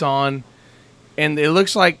tights on, and it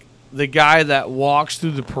looks like the guy that walks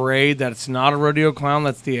through the parade. That's not a rodeo clown.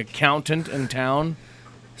 That's the accountant in town,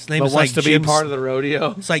 His name but is wants like to be Jim. part of the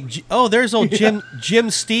rodeo. It's like, there's old Jim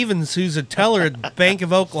Stevens, who's a teller at Bank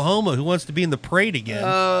of Oklahoma, who wants to be in the parade again.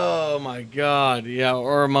 Oh my God! Yeah,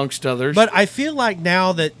 or amongst others. But I feel like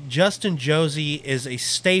now that Justin Josie is a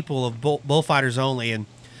staple of bullfighters only, and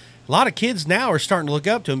a lot of kids now are starting to look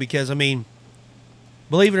up to him because, I mean,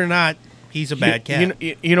 believe it or not, he's a bad cat.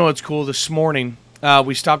 You know what's cool? This morning,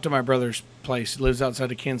 we stopped at my brother's place. He lives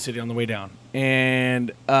outside of Kansas City on the way down.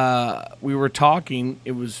 And we were talking.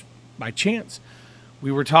 It was by chance.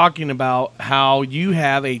 We were talking about how you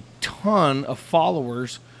have a ton of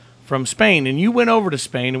followers from Spain. And you went over to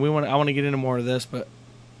Spain, and I want to get into more of this, but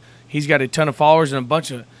he's got a ton of followers and a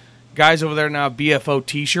bunch of guys over there now have BFO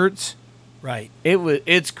T-shirts. Right.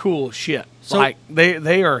 It's cool as shit. So- Like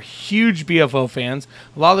they are huge BFO fans.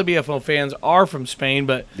 A lot of the BFO fans are from Spain,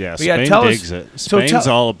 but Yeah, but Spain tell digs us, it. so Spain's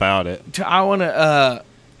all about it. I want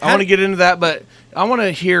to get into that, but I want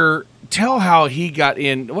to tell how he got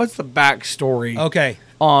in. What's the backstory Okay.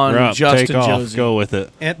 on Rump, Justin take off. Josie? Go with it.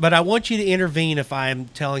 But I want you to intervene if I'm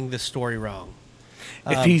telling this story wrong.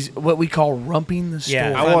 If he's what we call rumping the story.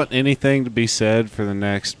 Yeah, I want anything to be said for the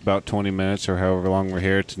next about 20 minutes or however long we're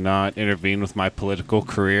here to not intervene with my political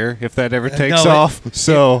career if that ever takes no, it- off.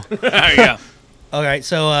 So yeah. All right.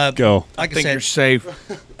 So, go. I like I think said, you're safe.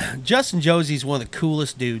 Justin Josie's one of the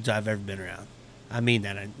coolest dudes I've ever been around. I mean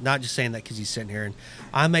that. I'm not just saying that because he's sitting here. And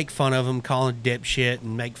I make fun of him, call him dipshit,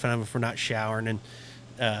 and make fun of him for not showering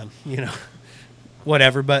and,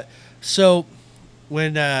 whatever. But so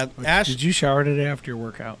when Ash, Did you shower today after your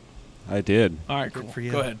workout? I did. All right, cool. for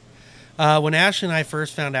you. Go ahead. when Ash and I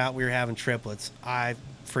first found out we were having triplets, I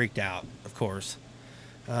freaked out, of course.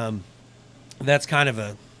 That's kind of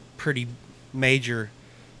a pretty major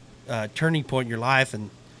turning point in your life. And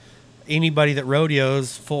anybody that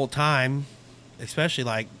rodeos full time, especially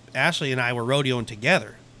like Ashley and I were rodeoing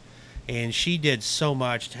together, and she did so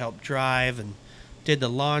much to help drive and did the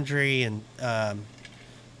laundry and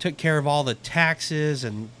took care of all the taxes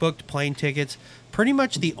and booked plane tickets. Pretty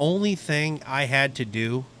much the only thing I had to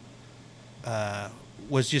do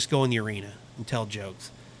was just go in the arena and tell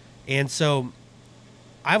jokes. And so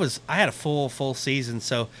I had a full season.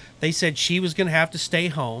 So they said she was going to have to stay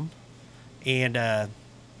home and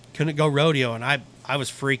couldn't go rodeo. And I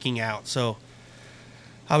was freaking out. So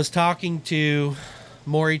I was talking to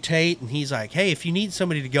Maury Tate, and he's like, hey, if you need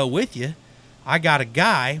somebody to go with you, I got a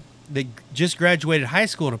guy that just graduated high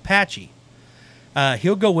school in Apache.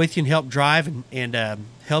 He'll go with you and help drive and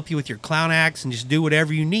help you with your clown acts and just do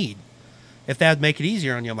whatever you need. If that would make it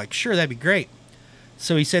easier on you. I'm like, sure, that'd be great.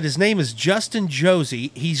 So he said his name is Justin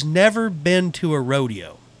Josie. He's never been to a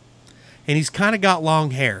rodeo. And he's kind of got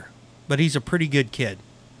long hair, but he's a pretty good kid.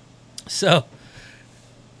 So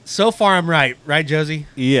far I'm right. Right, Josie?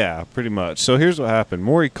 Yeah, pretty much. So here's what happened.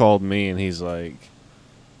 Maury called me, and he's like,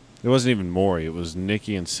 it wasn't even Maury. It was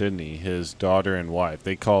Nikki and Sydney, his daughter and wife.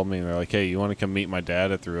 They called me, and they're like, hey, you want to come meet my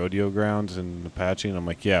dad at the rodeo grounds in Apache? And I'm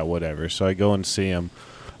like, yeah, whatever. So I go and see him.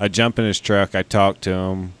 I jump in his truck. I talk to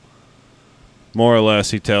him. More or less,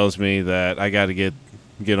 he tells me that I got to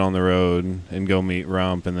get on the road and go meet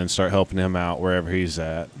Rump and then start helping him out wherever he's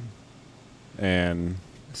at. And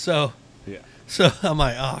So I'm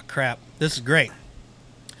like, oh, crap. This is great.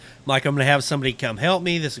 I'm like, I'm going to have somebody come help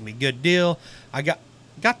me. This is going to be a good deal. I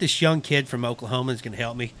got this young kid from Oklahoma that's going to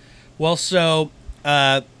help me. Well, so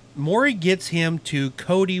Maury gets him to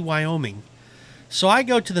Cody, Wyoming. So I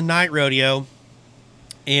go to the night rodeo,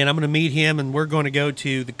 and I'm going to meet him, and we're going to go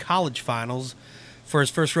to the college finals for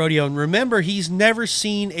his first rodeo. And remember, he's never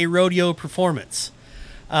seen a rodeo performance.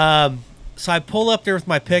 So I pull up there with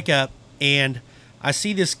my pickup, and I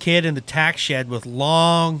see this kid in the tack shed with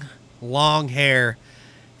long hair,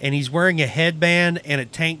 and he's wearing a headband and a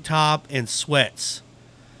tank top and sweats.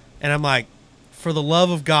 And I'm like, for the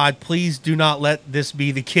love of God, please do not let this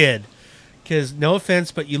be the kid. Because, no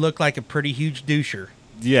offense, but you look like a pretty huge doucher.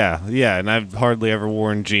 yeah, and I've hardly ever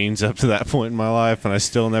worn jeans up to that point in my life, and I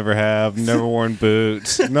still never have. Never worn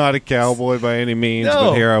boots. Not a cowboy by any means, No.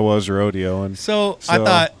 but here I was rodeoing. So I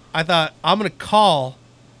thought I'm going to call,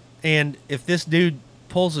 and if this dude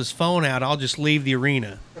pulls his phone out, I'll just leave the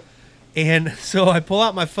arena. And so I pull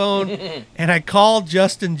out my phone, and I call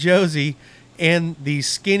Justin Josie, and the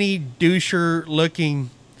skinny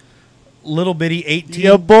doucher-looking little bitty 18.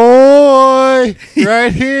 Ya boy,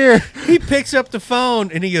 right here. He picks up the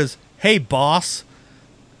phone, and he goes, hey, boss.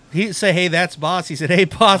 He didn't say, hey, that's boss. He said, hey,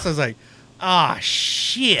 boss. I was like, ah,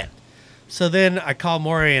 shit. So then I call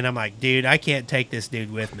Maury, and I'm like, dude, I can't take this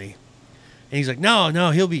dude with me. And he's like, no,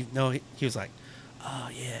 he'll be, no. He was like, oh,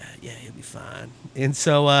 yeah, he'll be fine. And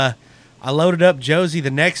so I loaded up Josie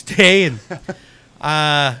the next day, and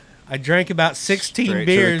I drank about 16 Straight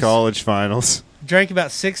beers. to the college finals. Drank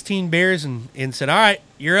about 16 beers and said, all right,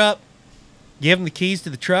 you're up. Gave him the keys to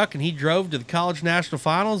the truck, and he drove to the college national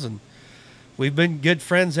finals, and we've been good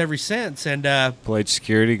friends ever since. And Played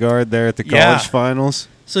security guard there at the Yeah. college finals.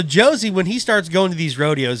 so Josie, when he starts going to these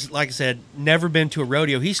rodeos, like I said, never been to a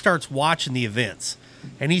rodeo, he starts watching the events,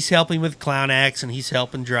 and he's helping with clown acts, and he's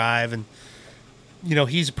helping drive, and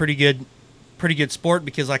he's a pretty good sport,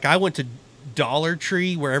 because like I went to Dollar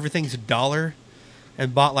Tree where everything's $1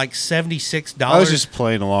 and bought like $76. I was just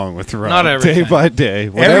playing along with Rob Not day everything. by day.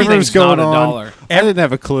 Whatever was Everything's going not on, $1. I didn't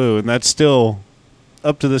have a clue, and that's still,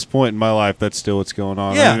 up to this point in my life, that's still what's going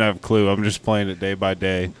on. Yeah. I didn't have a clue. I'm just playing it day by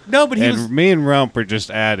day. No, but he And was me and Rump are just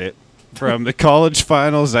at it. From the college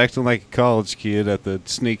finals, acting like a college kid at the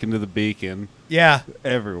sneak into the beacon, yeah.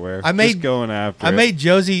 everywhere. I made- just going after I it. made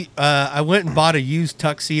Josie. I went and bought a used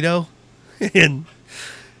tuxedo,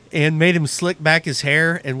 and made him slick back his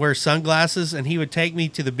hair and wear sunglasses. And he would take me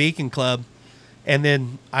to the Beacon Club, and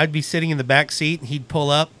then I'd be sitting in the back seat, and he'd pull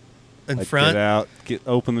up in I'd front. get out,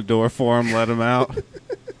 open the door for him, let him out.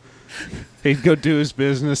 He'd go do his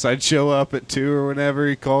business. I'd show up at 2 or whenever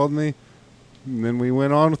he called me, and then we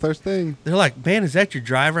went on with our thing. They're like, "Man, is that your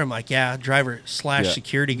driver?" I'm like, "Yeah, driver /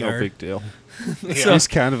 security No guard." big deal. So He's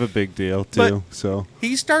kind of a big deal too. So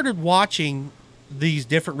he started watching these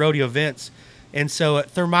different rodeo events. And so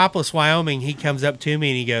at Thermopolis, Wyoming, he comes up to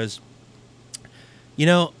me and he goes,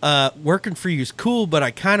 working for you is cool, but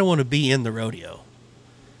I kind of want to be in the rodeo.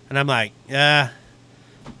 And I'm like,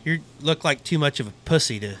 you look like too much of a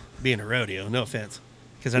pussy to be in a rodeo. No offense,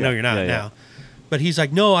 because I know you're not yeah. now. But he's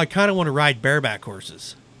like, no, I kind of want to ride bareback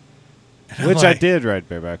horses. And I'm which I like, did ride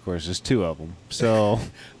bareback horses, 2 of them. So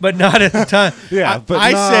but not at the time. Yeah, I, but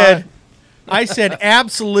I not- said, I said,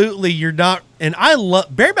 absolutely, you're not. And I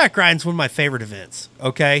love bareback riding's one of my favorite events.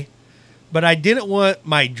 Okay, but I didn't want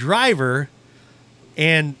my driver,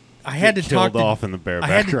 and I had to talk Killed off in the bareback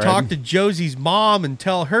I had to talk riding. to Josie's mom and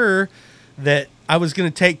tell her that I was going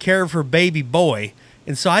to take care of her baby boy,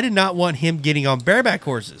 and so I did not want him getting on bareback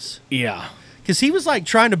horses Yeah. because he was like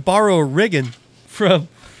trying to borrow a rigging from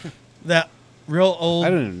that real old. I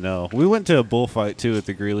don't even know. We went to a bullfight too at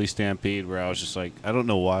the Greeley Stampede where I was just like, I don't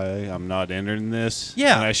know why I'm not entering this.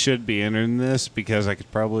 Yeah. And I should be entering this because I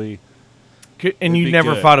could probably. And It'd you be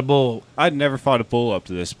never good. fought a bull. I'd never fought a bull up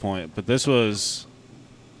to this point, but this was.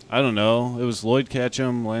 I don't know. It was Lloyd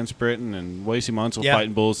Ketchum, Lance Britton, and Wasey Munsell Yeah.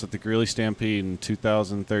 fighting bulls at the Greeley Stampede in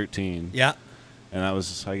 2013. Yeah. And that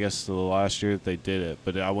was, I guess, the last year that they did it.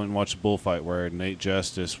 But I went and watched a bullfight where Nate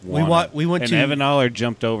Justice won. We went and to- Evan Allard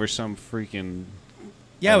jumped over some freaking.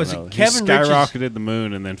 Yeah, I it was don't know. Kevin He Rich's. skyrocketed the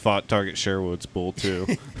moon and then fought Target Sherwood's bull too.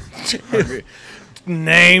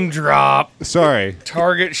 Name drop. Sorry,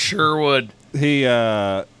 Target Sherwood. he.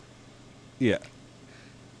 Yeah.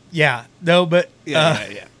 Yeah, no, but Yeah.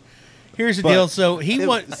 here's the But deal. So he It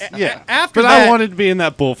went was- after but that. I wanted to be in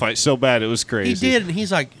that bullfight so bad it was He crazy. did, and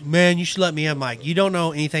he's like, "Man, you should let me in." I'm like, "You don't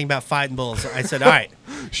know anything about fighting bulls." I said, "All right."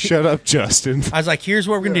 Shut up, Justin. I was like, "Here's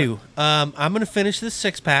what we're gonna do. I'm gonna finish this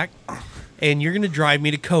 6-pack, and you're gonna drive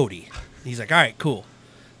me to Cody." He's like, "All right, cool."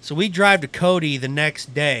 So we drive to Cody the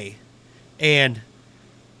next day, and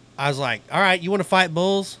I was like, "All right, you want to fight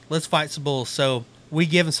bulls? Let's fight some bulls." So we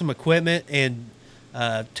give him some equipment, and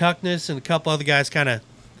Tuckness and a couple other guys kind of.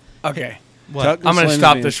 Okay. What? Tuck- I'm going to Slim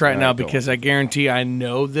stop Jim. this right All now right, go because I guarantee I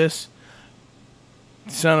know this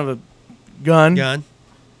son of a gun. Gun.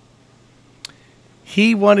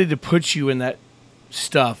 He wanted to put you in that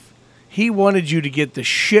stuff. He wanted you to get the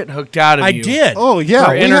shit hooked out of I you. did. Oh yeah,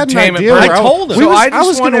 For we had an entertainment idea. purposes. where I told him. we So was- I I just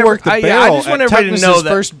was want going to work the every- barrel I just want at everybody to Tuckness's know that-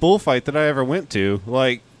 first bullfight that I ever went to.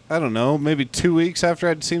 Like I don't know, maybe 2 weeks after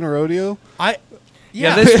I'd seen a rodeo.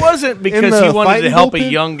 Yeah, this wasn't because the he wanted to fighting help a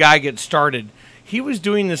bullpen? young guy get started. He was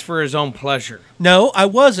doing this for his own pleasure. No, I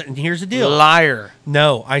wasn't. And here's the deal. Liar.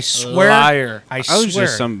 No, I swear. Liar. I I swear. was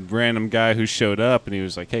just some random guy who showed up and he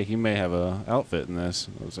was like, "Hey, he may have a outfit in this."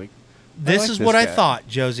 I was like, This like is this what I guy. thought,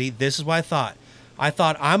 Josie. This is what I thought. I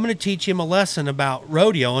thought I'm going to teach him a lesson about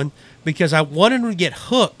rodeoing because I wanted him to get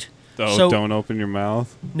hooked. "Oh, So- don't open your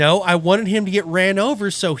mouth." No, I wanted him to get ran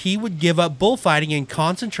over so he would give up bullfighting and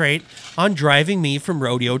concentrate on driving me from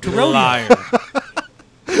rodeo to rodeo. Liar.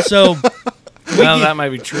 So Well, that might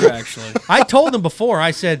be true, actually. I told him before.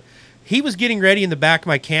 I said he was getting ready in the back of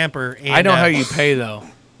my camper. And, I know how you pay, though.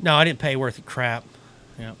 No, I didn't pay worth of crap.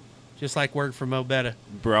 Yep. Just like work for Mo Betta.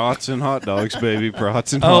 Brats and hot dogs, baby.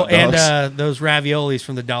 Brats and Oh, hot dogs. and those raviolis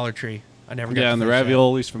from the Dollar Tree. I never got yeah, to and the finish that.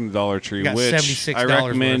 raviolis from the Dollar Tree, Got which $76 I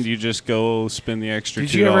recommend worth. you just go spend the extra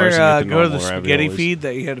Did $2 you ever and get the go to the normal spaghetti raviolis. feed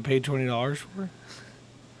that you had to pay $20 for?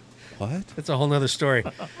 What? That's a whole nother story.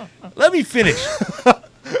 Let me finish.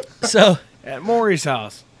 So, At Maury's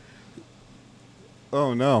house.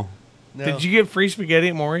 Oh no. no. Did you get free spaghetti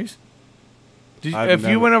at Maury's? I've If you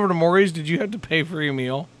never- went over to Maury's, did you have to pay for your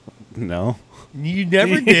meal? No. You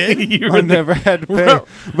never did. You I were never had to pay.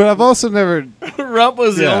 But I've also never. Rump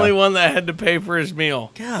was the Yeah. only one that had to pay for his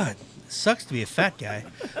meal. God, it sucks to be a fat guy.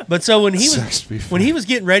 But so when he Sucks to be was fat. when he was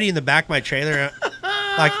getting ready in the back of my trailer,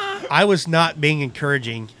 like I was not being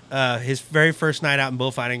encouraging. His very first night out in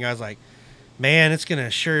bullfighting, I was like, "Man, it's gonna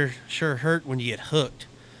sure hurt when you get hooked."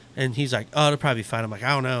 And he's like, "Oh, it'll probably be fine." I'm like, "I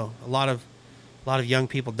don't know. A lot of young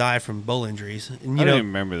people die from bull injuries." And I you don't know, even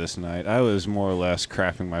remember this night. I was more or less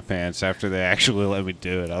crapping my pants after they actually let me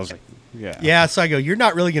do it. I was like, yeah. yeah. So I go, "You're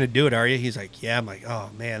not really gonna do it, are you?" He's like, "Yeah." I'm like, "Oh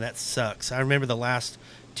man, that sucks." I remember the last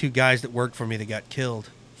 2 guys that worked for me that got killed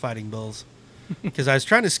fighting bulls because I was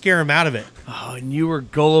trying to scare him out of it. Oh, and you were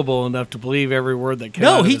gullible enough to believe every word that came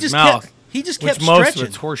No, out of he his just mouth. kept Which most stretching. of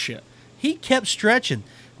it's horseshit. He kept stretching.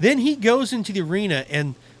 Then he goes into the arena,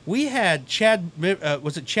 and we had Chad.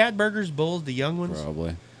 Was it Chad Berger's bulls, the young ones?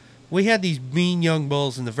 Probably. We had these mean young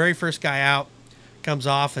bulls, and the very first guy out comes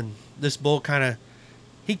off, and this bull kind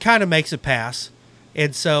of makes a pass.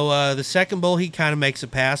 And so the second bull, he kind of makes a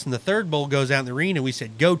pass, and the third bull goes out in the arena. We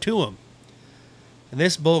said, "Go to him." And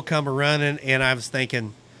this bull come a running, and I was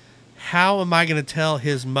thinking, how am I going to tell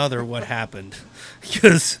his mother what happened?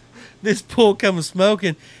 Because this bull comes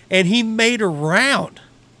smoking, and he made a round.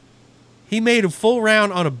 He made a full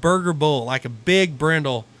round on a Berger bull, like a big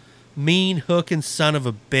brindle, mean hooking son of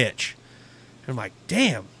a bitch. And I'm like,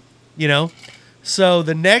 damn, you know? So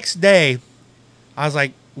the next day, I was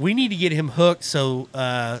like, we need to get him hooked so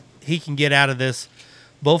he can get out of this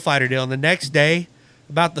bullfighter deal. And the next day,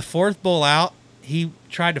 about the 4th bull out, he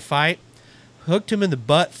tried to fight. hooked him in the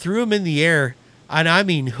butt, threw him in the air, and I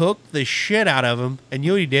mean hooked the shit out of him. And you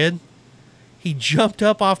know what he did? He jumped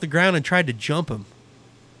up off the ground and tried to jump him.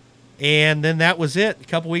 And then that was it. A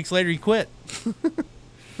couple weeks later, he quit.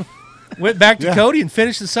 Went back to Yeah. Cody and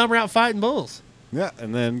finished the summer out fighting bulls. Yeah,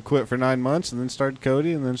 and then quit for 9 months, and then started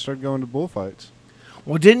Cody, and then started going to bullfights.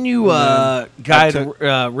 Well, didn't you guide took-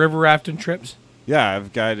 river rafting trips? Yeah,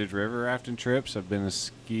 I've guided river rafting trips. I've been a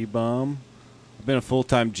ski bum. I've been a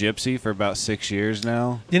full-time gypsy for about 6 years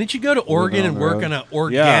now. Didn't you go to Oregon on and the work road. on an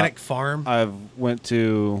organic farm? I've went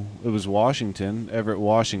to, it was Washington, Everett,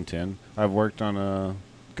 Washington. I've worked on a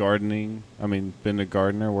been a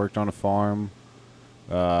gardener, worked on a farm,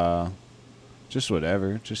 just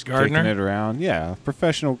whatever, just Gardener? kicking it around. Yeah,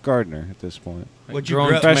 professional gardener at this point. What'd you growing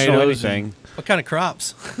grow? Professional tomatoes anything. What kind of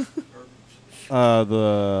crops?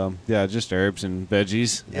 Just herbs and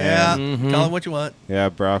veggies. Yeah, And, call it what you want. yeah,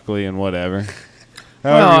 broccoli and whatever.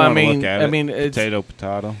 Well, However you I wanna mean- look at I it. mean, it's-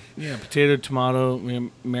 potato. Yeah, potato, tomato, Mary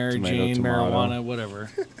Tomato, Jane, tomato. marijuana, whatever.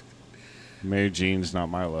 Mary Jean's not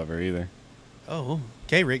my lover either. Oh,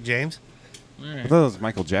 okay, Rick James. I thought it was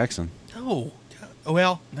Michael Jackson. Oh,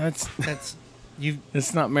 well, That's you've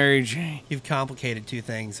it's not Mary Jane. complicated two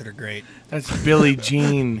things that are great. That's Billie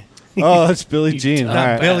Jean. Oh, that's Billie Jean. All Not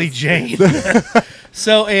right. Billy Jane.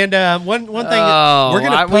 So, and one thing Oh, we're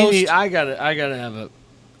gonna post. I gotta have a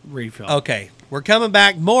refill. Okay, we're coming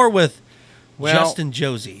back more with Well- Justin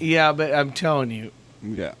Josie. Yeah, but I'm telling you,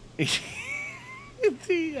 Yeah,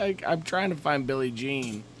 I'm trying to find Billie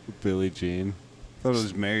Jean. Billie Jean. I thought it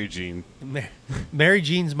was Mary Jean. Mary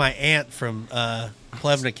Jean's my aunt from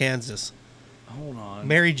Plevna, Kansas. Hold on.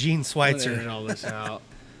 Mary Jean Let me Schweitzer. edit all this out.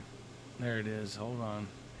 There it is. Hold on.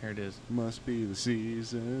 Here it is. Must be the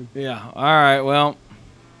season. Yeah. All right. Well,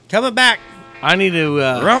 Coming back, I need to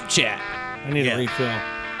rump chat. I need Yeah. a refill.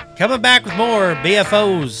 Coming back with more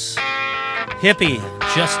BFOs. Hippie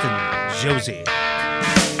Justin Josie.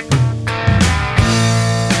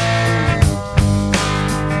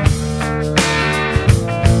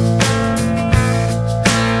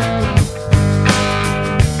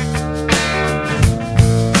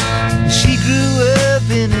 She grew up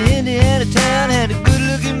in an Indiana town, had a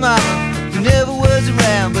good-looking mama who never was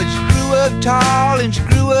around, but she grew up tall and she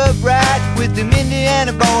grew up right with them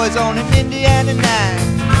Indiana boys on an Indiana night.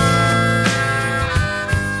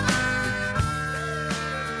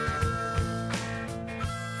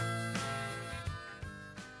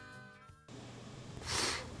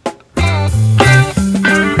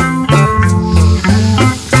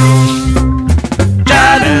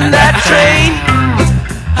 Driving that train,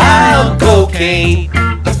 high on cocaine.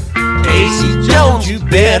 Casey Jones, you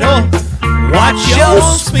better watch your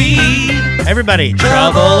speed. Everybody,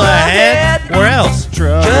 trouble ahead. Where else?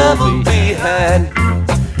 Trouble behind.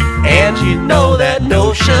 And you know that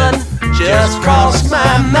notion just crossed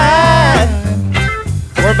my mind.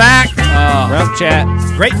 We're back. Rough chat.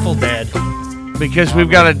 Grateful Dead. Because we've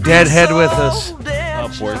got a dead head with us.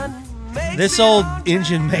 Upward. This old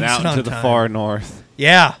engine makes And out it on into the time. far north.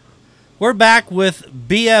 Yeah. We're back with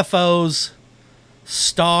BFO's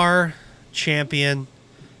star champion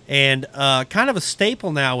and kind of a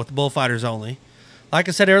staple now with Bullfighters Only. Like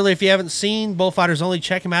I said earlier, if you haven't seen Bullfighters Only,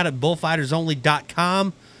 check them out at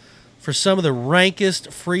bullfightersonly.com for some of the rankest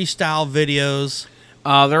freestyle videos.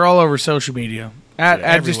 They're all over social media. Just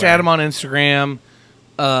everywhere. add them on Instagram,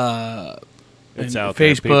 It's and out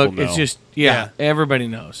there. Facebook. People It's know. just Yeah. everybody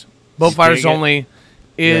knows. Bullfighters Dig it. Only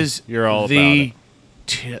is Yeah, you're all the about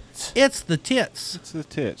tits. It's the tits. It's the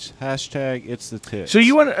tits. Hashtag it's the tits. So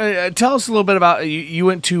you want to tell us a little bit about you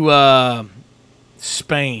went to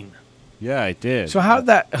Spain. Yeah, I did. So how did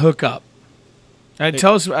that hook up?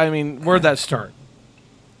 Tell us. I mean, where'd that start?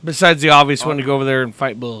 Besides the obvious one to go over there and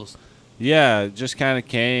fight bulls. Yeah, it just kind of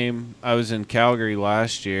came. I was in Calgary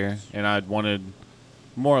last year, and I'd wanted,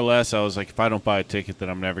 more or less, I was like, if I don't buy a ticket, then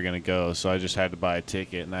I'm never going to go. So I just had to buy a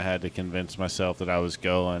ticket, and I had to convince myself that I was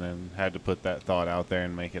going and had to put that thought out there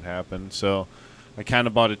and make it happen. So I kind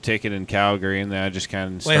of bought a ticket in Calgary, and then I just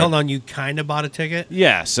kind of Wait, hold on. You kind of bought a ticket?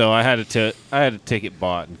 Yeah, so I had a ticket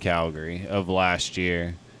bought in Calgary of last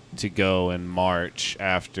year to go in March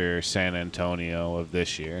after San Antonio of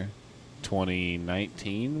this year,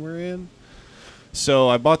 2019 we're in. So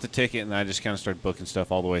I bought the ticket and I just kind of started booking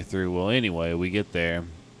stuff all the way through. Well, anyway, we get there,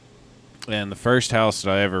 and the first house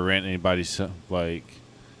that I ever rent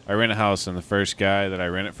I rent a house, and the first guy that I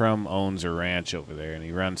rent it from owns a ranch over there, and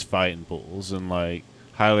he runs fighting bulls and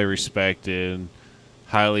highly respected,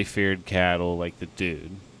 highly feared cattle, like the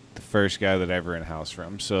dude. The first guy that I ever rent a house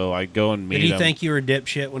from. So I go and meet Did he him. think you were a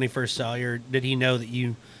dipshit when he first saw you, or did he know that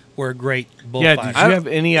you were a great Yeah. bullfighter? Did you have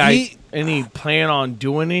any idea? any plan on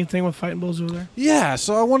doing anything with fighting bulls over there? Yeah,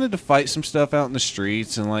 so I wanted to fight some stuff out in the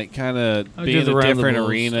streets and like kind of be in a Round the different Bulls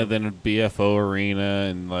arena stuff. than a BFO arena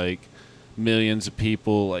and like millions of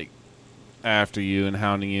people like after you and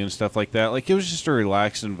hounding you and stuff like that. Like it was just a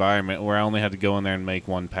relaxed environment where I only had to go in there and make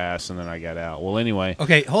one pass and then I got out. Well, anyway,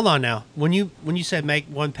 Okay, hold on now. When you said make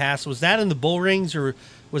one pass, was that in the bull rings or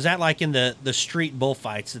was that like in the street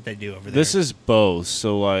bullfights that they do over there? this is both.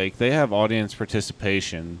 So like they have audience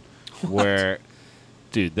participation where,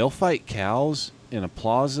 dude, they'll fight cows in a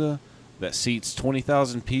plaza that seats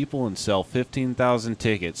 20,000 people and sell 15,000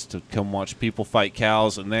 tickets to come watch people fight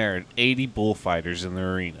cows, and there are 80 bullfighters in the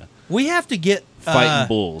arena we have to get fighting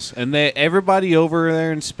bulls. And everybody over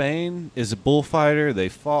there in Spain is a bullfighter. They've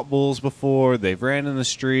fought bulls before. They've ran in the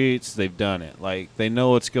streets. They've done it. Like they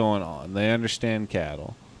know what's going on. They understand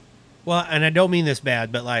cattle. Well, and I don't mean this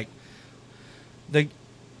bad, but like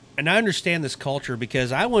and I understand this culture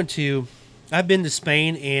because I've been to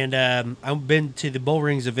Spain and I've been to the bull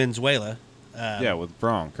rings of Venezuela. Yeah, with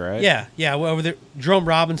Bronc, right? Yeah, well, over there, Jerome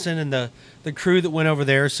Robinson and the crew that went over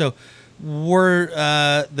there. So were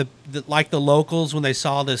the like the locals when they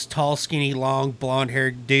saw this tall, skinny, long,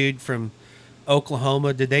 blonde-haired dude from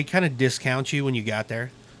Oklahoma? Did they kind of discount you when you got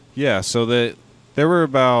there Yeah, so there were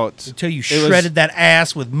about... until you it was- shredded that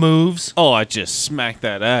ass with moves? Oh, I just smacked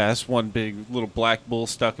that ass. One big little black bull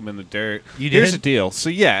stuck him in the dirt. You Here's did? the deal. So,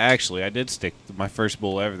 yeah, actually, I did stick my first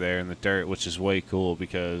bull ever there in the dirt, which is way cool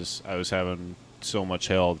because I was having so much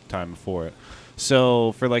hell the time before it.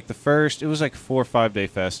 So, for like it was like a 4 or 5 day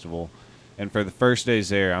festival. And for the first days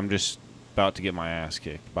there, I'm just about to get my ass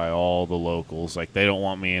kicked by all the locals. Like, they don't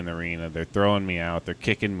want me in the arena. They're throwing me out. They're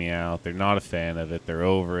kicking me out. They're not a fan of it. They're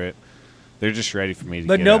over it. They're just ready for me to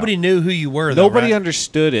But get nobody out. knew who you were, though, Nobody right?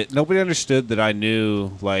 understood it. Nobody understood that I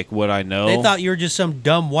knew like what I know. They thought you were just some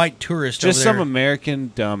dumb white tourist just over some there.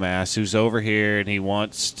 American dumbass who's over here and he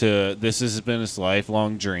wants to. This has been his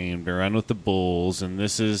lifelong dream to run with the bulls, and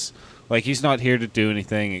this is like he's not here to do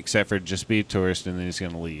anything except for just be a tourist, and then he's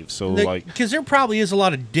gonna leave. So like, Because there probably is a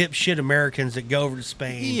lot of dipshit Americans that go over to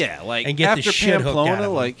Spain. yeah, like and get the after shit hooked out Pamplona, of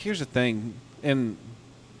them. like here's the thing, and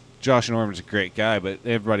Josh Norman's a great guy, but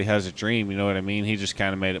everybody has a dream, you know what I mean? He just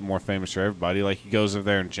kind of made it more famous for everybody. Like, he goes over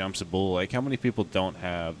there and jumps a bull. Like, how many people don't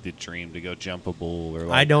have the dream to go jump a bull? Or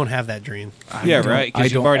like, I don't have that dream. Yeah, right, I because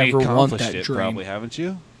you've don't already ever want accomplished that it, dream. probably, haven't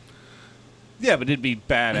you? Yeah, but it'd be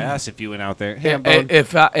badass if you went out there. Hey, Bone.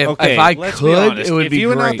 If I let's be could, honest. it would if be you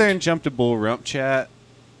went great. out there and jumped a bull, Rump Chat,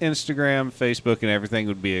 Instagram, Facebook, and everything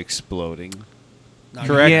would be exploding.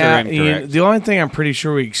 Correct yeah, or incorrect? the only thing I'm pretty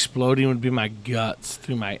sure would exploding would be my guts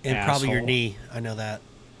through my And asshole. probably your knee. I know that.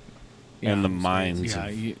 And the so, minds yeah,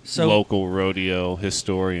 of you- So- local rodeo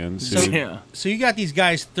historians. So, who, Yeah. so you got these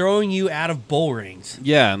guys throwing you out of bull rings.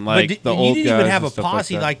 yeah, and like but the and old you didn't even guys have and a stuff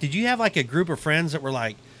posse. Like, Like, did you have like a group of friends that were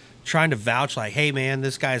like trying to vouch, like, "Hey, man,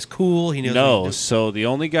 this guy's cool. He knows." no, what he's so the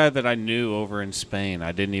only guy that I knew over in Spain,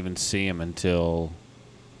 I didn't even see him until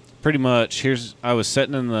pretty much. I was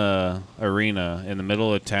sitting in the arena in the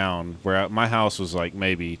middle of town where my house was like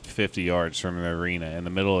maybe 50 yards from the arena in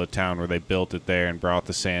the middle of town where they built it there and brought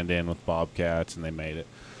the sand in with bobcats and they made it.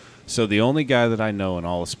 So the only guy that I know in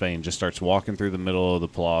all of Spain just starts walking through the middle of the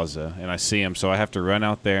plaza, and I see him, so I have to run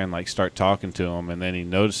out there and like start talking to him, and then he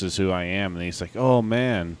notices who I am, and he's like, "Oh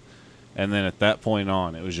man." And then at that point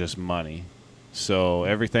on, it was just money. So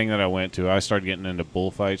everything that I went to, I started getting into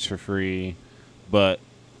bullfights for free. But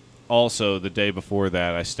also the day before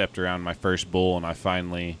that, I stepped around my first bull, and I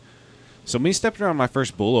finally... So me stepping around my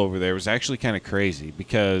first bull over there was actually kind of crazy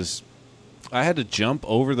because I had to jump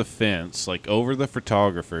over the fence, like over the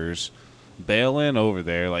photographers, bail in over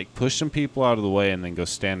there, like push some people out of the way, and then go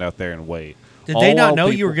stand out there and wait. Did they not All know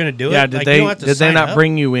while you were people- going to do Yeah, it? did Like, you they don't have to did they sign not up?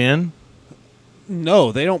 bring you in?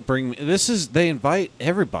 No, they don't bring me. They invite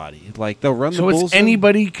everybody. Like, they'll run So the bulls. it's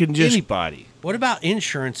anybody can just Anybody. What about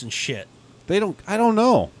insurance and shit? I don't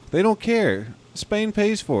know. They don't care. Spain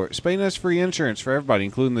pays for it. Spain has free insurance for everybody,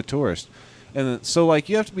 including the tourist. And so, like,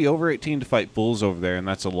 you have to be over 18 to fight bulls over there, and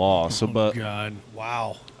that's a law. So, but God.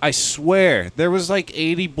 Wow. I swear, there was like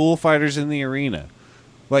 80 bullfighters in the arena.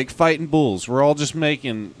 Like, fighting bulls. We're all just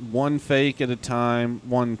making one fake at a time,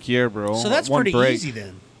 one quiebro, So that's one pretty break. easy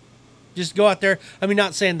then. Just go out there. I mean,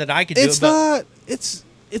 not saying that I could do It's it, but not.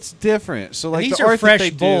 It's different. So, like, these the are art that fresh they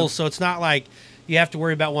do- bulls, so it's not like you have to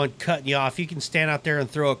worry about one cutting you off. You can stand out there and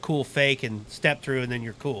throw a cool fake and step through, and then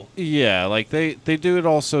you're cool. Yeah, like they do it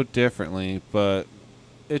all so differently, but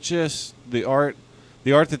it's just the art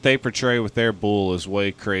that they portray with their bull is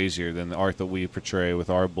way crazier than the art that we portray with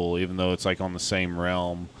our bull, even though it's like on the same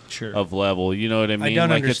realm Sure. of level. You know what I mean? I don't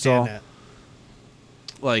like understand it's all,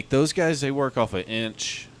 that. Like those guys, they work off an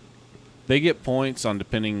inch. They get points on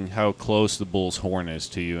depending how close the bull's horn is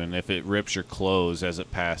to you, and if it rips your clothes as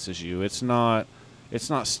it passes you. It's not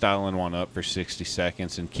styling one up for 60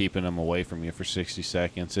 seconds and keeping them away from you for 60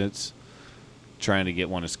 seconds. It's trying to get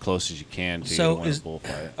one as close as you can to So win a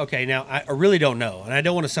bullfight. Okay, now I really don't know, and I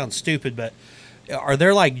don't want to sound stupid, but are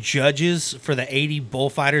there like judges for the 80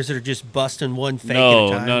 bullfighters that are just busting one fake at a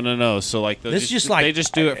time? No. So like This is just like- they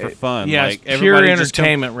just do it for fun. Yeah, like it's pure everybody just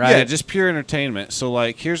entertainment, right? Yeah, just pure entertainment. So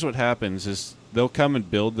like, here's what happens: is they'll come and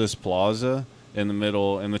build this plaza in the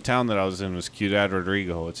middle. And the town that I was in was Ciudad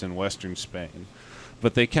Rodrigo. It's in western Spain.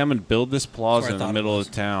 But they come and build this plaza I in the thought it middle was.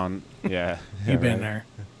 of town. Yeah, You've been there.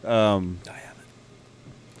 I haven't.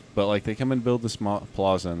 But like they come and build this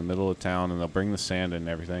plaza in the middle of town, and they'll bring the sand and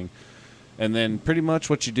everything. And then pretty much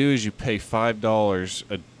what you do is you pay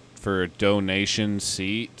 $5 for a donation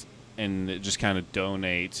seat, and it just kind of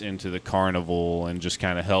donates into the carnival and just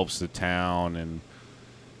kind of helps the town, and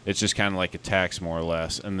it's just kind of like a tax more or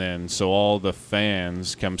less. And then so all the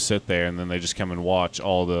fans come sit there, and then they just come and watch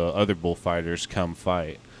all the other bullfighters come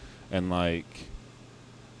fight. And like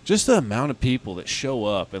just the amount of people that show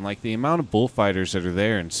up, and like the amount of bullfighters that are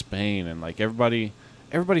there in Spain, and like everybody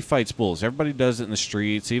fights bulls. Everybody does it in the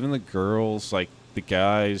streets, even the girls, like the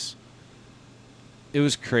guys. It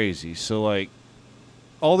was crazy. So like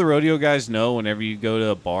all the rodeo guys know whenever you go to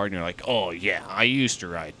a bar and you're like, "Oh yeah, I used to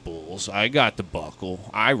ride bulls. I got the buckle.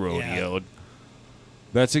 I rodeoed."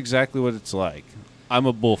 That's exactly what it's like. I'm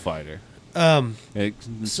a bullfighter. It's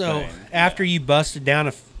So insane. after you busted down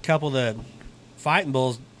a couple of the fighting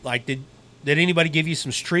bulls, like did anybody give you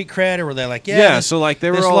some street cred, or were they like, Yeah, this, so like they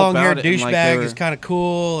were this all long-haired about it, and, douchebag like, they were- is kind of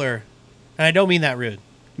cool, or? And I don't mean that rude.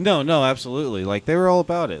 No, absolutely. Like they were all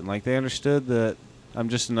about it, and like they understood that I'm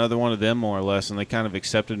just another one of them, more or less, and they kind of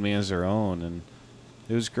accepted me as their own, and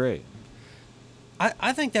it was great.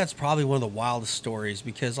 I think that's probably one of the wildest stories,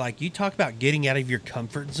 because like you talk about getting out of your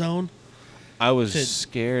comfort zone. I was To-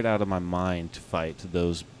 scared out of my mind to fight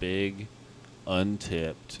those big,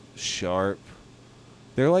 untipped, sharp.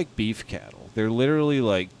 They're like beef cattle. They're literally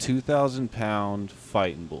like 2,000-pound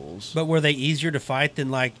fighting bulls. But were they easier to fight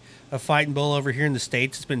than like a fighting bull over here in the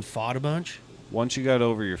States that's been fought a bunch? Once you got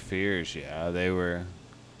over your fears, yeah, they were.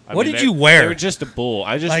 What did they- you wear? They were just a bull.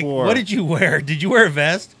 I just Like, wore. what did you wear? Did you wear a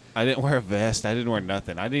vest? I didn't wear a vest. I didn't wear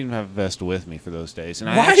nothing. I didn't even have a vest with me for those days. And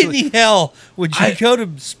I Why actually, in the hell would you I- go to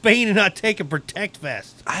Spain and not take a protect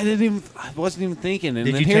vest? I wasn't even thinking. And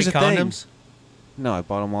Did then you here's take the thing. condoms? No, I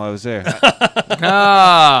bought them while I was there.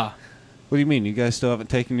 Ah, What do you mean? You guys still haven't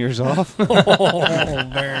taken yours off? Oh,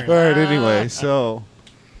 very. All right, anyway, so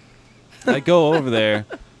I go over there,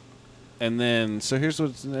 and then, so here's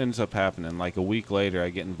what ends up happening. Like a week later, I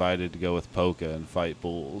get invited to go with Polka and fight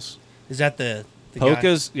bulls. Is that the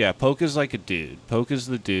guy? Polka's like a dude. Polka's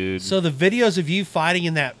the dude. So the videos of you fighting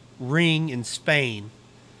in that ring in Spain,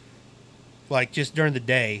 like just during the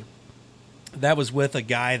day, that was with a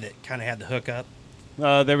guy that kind of had the hookup.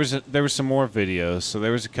 There was some more videos. So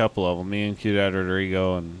there was a couple of them. Me and Ciudad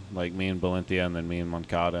Rodrigo, and like me and Valentia, and then me and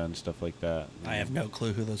Moncada and stuff like that. I have no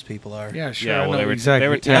clue who those people are. yeah, sure. Yeah, I well, know they were exactly. they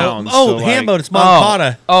were Yeah. towns. Oh, so, like, Hambo, it's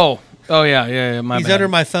Moncada. Oh, yeah. My He's bad. under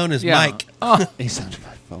my phone as Yeah. Mike. Oh, He's under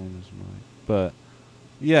my phone as mine. But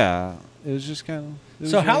yeah, it was just kind of.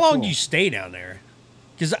 So how long do you stay down there?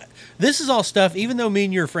 Because this is all stuff, even though me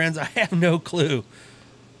and you are friends, I have no clue.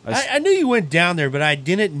 I knew you went down there, but I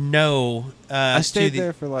didn't know. I stayed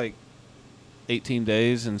there for like 18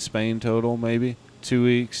 days in Spain total, maybe 2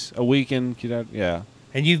 weeks, a weekend. Yeah,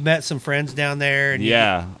 And you've met some friends down there. And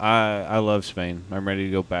yeah. I love Spain. I'm ready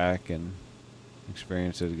to go back and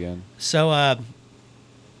experience it again. So,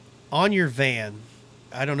 on your van,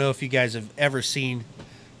 I don't know if you guys have ever seen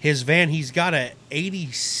his van. He's got a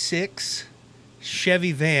 86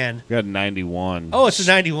 Chevy van. We got a 91. Oh, it's a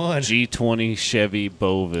 91. G20 Chevy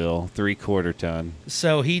Beauville, 3/4 ton.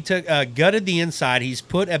 So he took gutted the inside. He's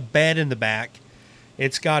put a bed in the back.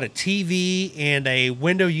 It's got a TV and a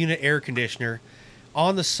window unit air conditioner.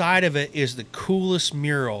 On the side of it is the coolest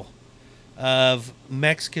mural of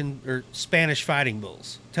Mexican or Spanish fighting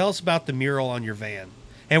bulls. Tell us about the mural on your van.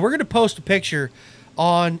 And we're going to post a picture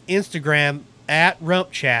on Instagram at Rump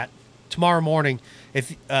Chat tomorrow morning.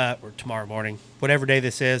 Or tomorrow morning, whatever day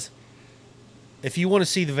this is. If you want to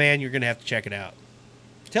see the van, you're going to have to check it out.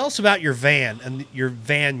 Tell us about your van and your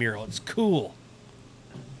van mural. It's cool.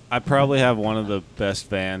 I probably have one of the best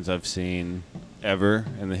vans I've seen ever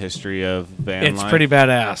in the history of van it's life. pretty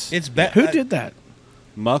badass. It's Who did that?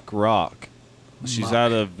 Muck Rock. She's Muck.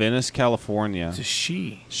 out of Venice, California. It's a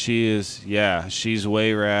she. She is, yeah, she's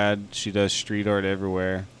way rad. She does street art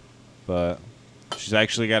everywhere. But She's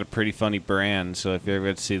actually got a pretty funny brand, so if you ever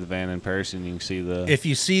get to see the van in person, you can see the If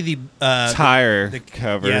you see the tire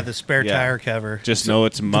cover. yeah, the spare Yeah. tire cover. Just know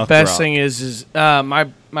it's muck The best rock. thing is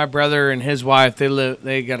my brother and his wife,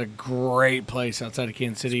 they got a great place outside of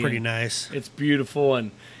Kansas City. It's pretty nice. It's beautiful,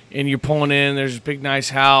 and you're pulling in. There's a big, nice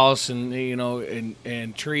house, and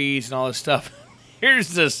and trees and all this stuff. Here's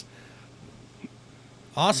this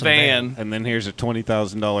Awesome van. And then here's a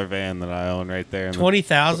 $20,000 van that I own right there. In the-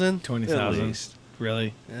 20,000. 20,000. least.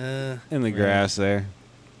 Really? in the grass there.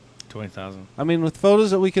 20,000. I mean, with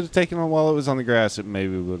photos that we could have taken while it was on the grass, it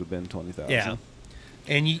maybe would have been 20,000. Yeah.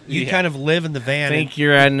 And you Yeah. kind of live in the I van. think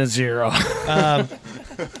you're adding a zero.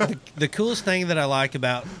 The coolest thing that I like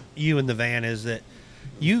about you in the van is that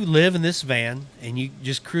you live in this van and you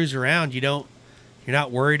just cruise around. You're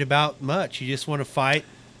not worried about much. You just want to fight.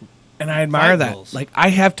 And I admire Fight that. bulls. Like, I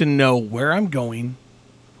have to know where I'm going,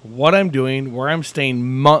 what I'm doing, where I'm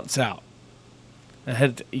staying months out.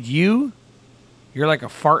 You're like a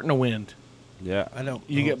fart in the wind. Yeah. I don't.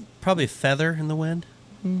 You get probably a feather in the wind.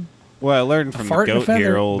 Well, I learned from the fart and a goat feather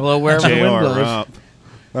here, old blow wherever the wind J.R. blows. Rump.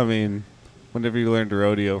 I mean, whenever you learn to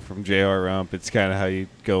rodeo from J.R. Rump, it's kind of how you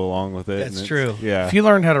go along with it. That's and it's- true. Yeah. If you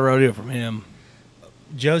learned how to rodeo from him,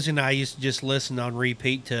 Josie and I used to just listen on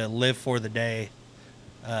repeat to "Live for the Day"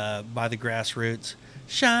 by the Grassroots.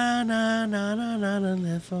 Shine, na na na na na,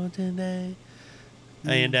 live for today.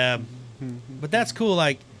 And but that's cool.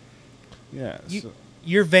 Like yeah. So,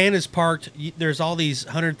 your van is parked. There's all these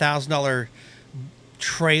 $100,000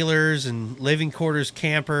 trailers and living quarters,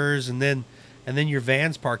 campers, and then your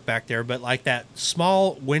van's parked back there. But like that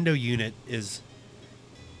small window unit is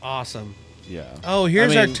awesome. yeah. Oh,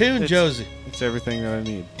 here's I our mean, tune, it's- Josie. It's everything that I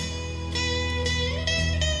need.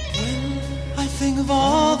 I think of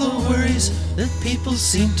all the worries that people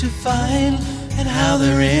seem to find and how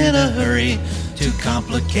they're in a hurry to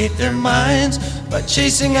complicate their minds by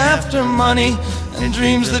chasing after money and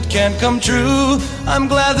dreams that can't come true. I'm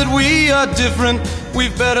glad that we are different.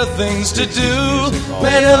 We've better things to do.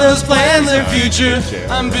 Let others plan their future.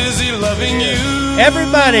 I'm busy loving you.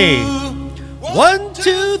 Everybody, 1,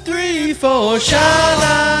 2, 3, 4, sha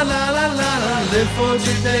la la la la la, live for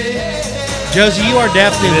today. Josie, you are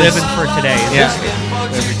definitely living for today.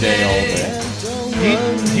 Every day, all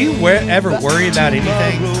day. Do you ever worry about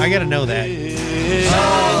anything? I got to know that.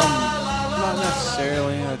 Not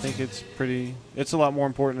necessarily. I think it's a lot more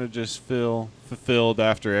important to just feel fulfilled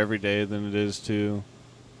after every day than it is to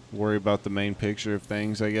worry about the main picture of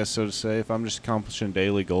things, I guess, so to say. If I'm just accomplishing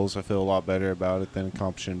daily goals, I feel a lot better about it than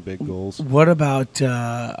accomplishing big goals. what about? Do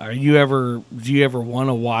you ever want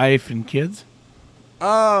a wife and kids?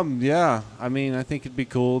 Yeah. I mean, I think it'd be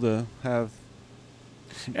cool to have.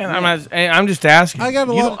 And I'm just asking. I got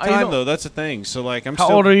a You lot of don't- you time don't- though. That's the thing. So like, How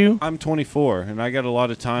old are you? I'm 24, and I got a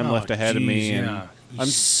lot of time Oh, left ahead of me, geez, and yeah. You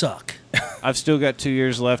suck. I've still got 2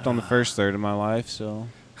 years left on the first third of my life. So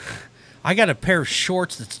I got a pair of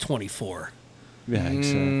shorts that's 24. yeah,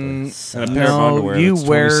 exactly. And a pair Mm, No, of underwear you that's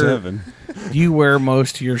wear- 27. You wear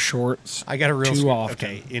most of your shorts. I got a real Too screen. often.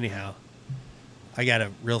 Okay, anyhow. I got a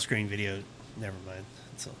real screen video. Never mind.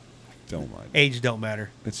 Don't mind. Age don't matter.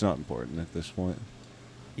 It's not important at this point.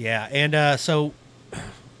 Yeah, and so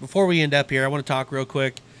before we end up here, I want to talk real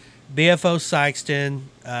quick. BFO Sykeston,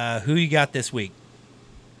 who you got this week?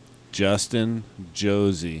 Justin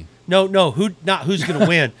Josie. No, not who's going to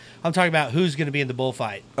win. I'm talking about who's going to be in the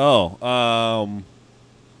bullfight. Oh,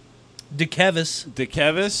 DeKevis.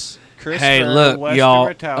 DeKevis. Chris Hey, Fern, look, Wester y'all.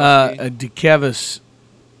 Ratowski.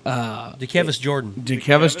 DeKevis Jordan.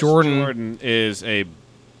 DeKevis Jordan. is a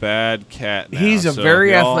bad cat. Now, He's a so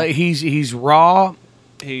very y'all- athletic. He's raw.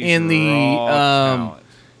 He's in the, raw talent.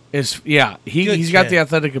 He's Good got kid. the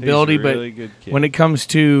athletic ability, He's a really good but kid. when it comes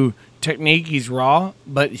to technique, he's raw.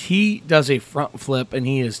 But he does a front flip, and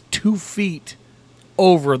he is 2 feet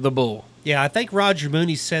over the bull. Yeah, I think Roger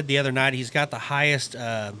Mooney said the other night he's got the highest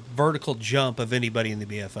vertical jump of anybody in the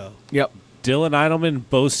BFO. Yep. Dylan Eidelman,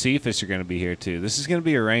 Bo Cephas are going to be here too. This is going to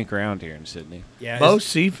be a rank round here in Sydney. Yeah, Bo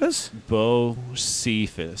Cephas? Bo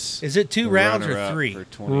Cephas. is it 2 the rounds or runner-up 3? for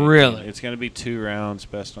 2018. Really? It's going to be 2 rounds,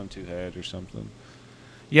 best on 2 head or something.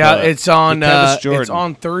 Yeah, But it's on DeKevis it's Jordan.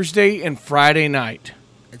 on Thursday and Friday night.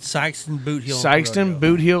 It's Sykeston Boot Hill. Sykeston Rodeo.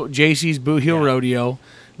 Boot Hill, JC's Boot Hill Yeah. Rodeo.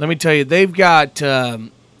 Let me tell you, they've got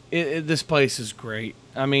this place is great.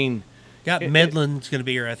 I mean, Got Midland's going to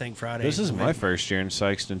be here, I think, Friday. This is my first year in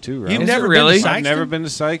Sykeston too, right? You've Is never it really? been to Sykeston? I've never been to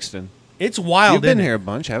Sykeston. It's wild. You've been isn't it? here a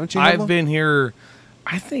bunch, haven't you? I've Noble? been here,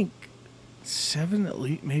 I think 7, at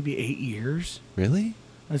least maybe 8 years. Really?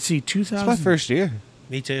 Let's see, It's 2000. my first year.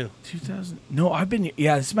 Me too. 2000. No, I've been.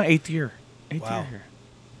 Yeah, this is my 8th year. 8th Wow. year here.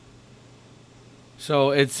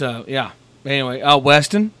 So it's yeah. Anyway,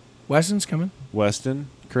 Weston. Weston's coming. Weston,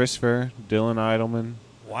 Christopher, Dylan Eidelman,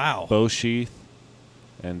 Wow. Bo Sheath,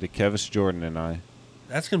 and DeKevis Jordan and I.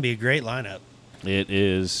 That's going to be a great lineup. It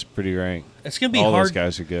is pretty ranked. It's going to be All hard. those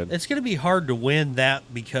guys are good. It's going to be hard to win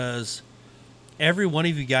that because every one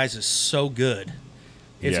of you guys is so good.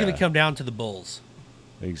 It's Yeah. going to come down to the bulls.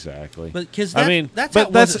 Exactly. But because I mean, that's but how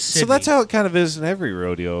it was at so Sydney. that's how it kind of is in every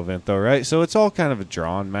rodeo event, though, right? So it's all kind of a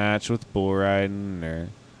drawn match with bull riding, or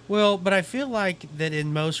Well, but I feel like that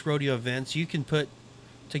in most rodeo events, you can put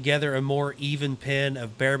together a more even pen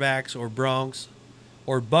of barebacks or broncs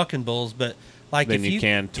or bucking bulls. But like Then if you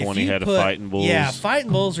can if 20 you head of put- fighting bulls. Yeah,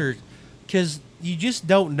 fighting bulls are because you just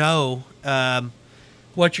don't know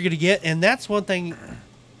what you're going to get, and that's one thing.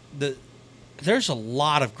 There's a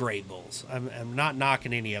lot of great bulls. I'm not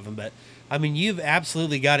knocking any of them, but I mean you've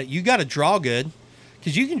absolutely got it. You got to draw good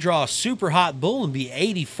because you can draw a super hot bull and be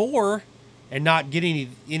 84 and not get any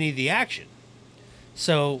of the action.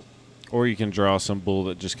 So or you can draw some bull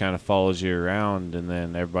that just kind of follows you around, and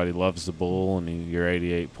then everybody loves the bull, and you're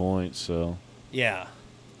 88 points. So yeah,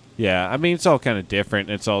 yeah, I mean it's all kind of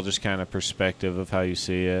different. It's all just kind of perspective of how you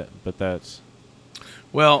see it, but that's.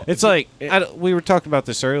 Well, It's like we were talking about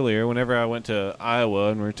this earlier. Whenever I went to Iowa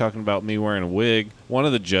and we were talking about me wearing a wig, one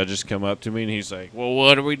of the judges come up to me and he's like, "Well,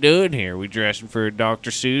 what are we doing here? We dressing for a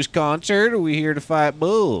Dr. Seuss concert, or are we here to fight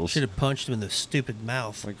bulls?" should have punched him in the stupid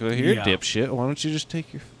mouth. Like, well, here, Yeah. dipshit. Why don't you just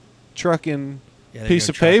take your trucking Yeah, there piece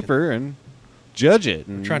you of go, trucking. paper and judge it?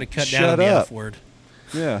 And Trying to cut shut down on the up. F word.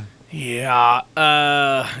 Yeah. yeah.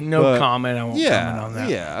 No But, comment. I won't comment on that.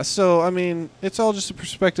 Yeah. So, I mean, it's all just a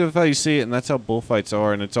perspective of how you see it, and that's how bullfights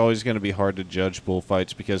are, and it's always going to be hard to judge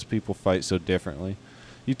bullfights because people fight so differently.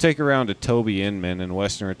 You take around a Toby Inman and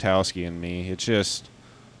Weston Ratowski and me, it's just,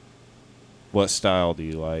 what style do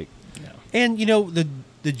you like? And you know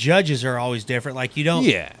the judges are always different. Like you don't.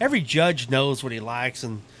 Yeah. Every judge knows what he likes,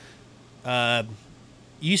 and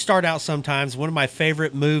you start out sometimes. One of my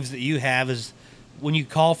favorite moves that you have is when you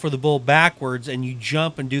call for the bull backwards and you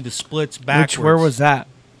jump and do the splits backwards. Where was that?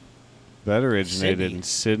 That originated Sydney. in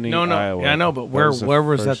Sydney, No. Iowa. Yeah, I know, but That where the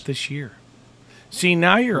was that first- this year? See,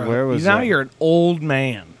 now Where was now that? you're an old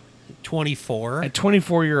man. 24? At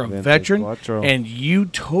 24, you're a Vintage veteran, Quattro. and you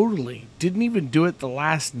totally didn't even do it the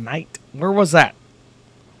last night. Where was that?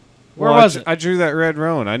 Where Well, was it? I drew that red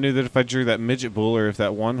roan. I knew that if I drew that midget bull or if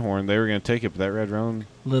that one horn, they were going to take it, but that red roan,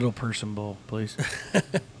 Little person bull, please.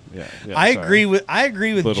 yeah. I sorry. agree with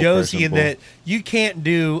Little Josie person in bull. that you can't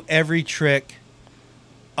do every trick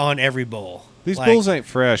on every bull. These Like, bulls ain't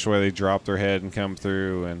fresh where they drop their head and come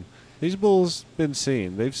through, and these bulls been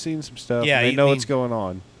seen. They've seen some stuff. Yeah, and they you know mean- what's going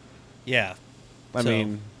on. Yeah. I So,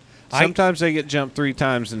 mean, I- sometimes they get jumped 3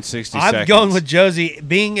 times in 60 I'm seconds. going with Josie,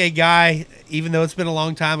 being a guy, even though it's been a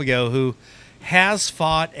long time ago, who has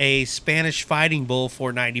fought a Spanish fighting bull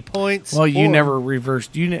for 90 points. Well, you or- never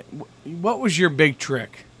reversed. What was your big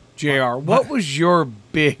trick, JR? What was your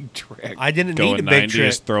big trick? I didn't going need a 90, big trick.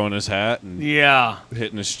 just throwing his hat and yeah.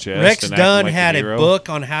 hitting his chest. Rex and acting Dunn like had a hero. book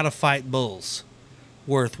on how to fight bulls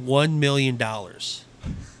worth $1 million. Do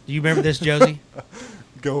you remember this, Josie?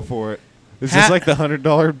 Go for it. Is Ha- this like the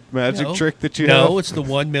 $100 magic No. trick that you have? No, it's the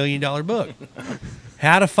 $1 million book.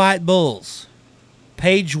 How to Fight Bulls.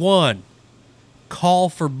 Page 1, call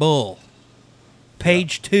for bull.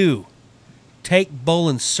 Page 2, take bull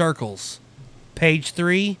in circles. Page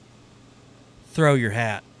 3, throw your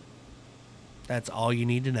hat. That's all you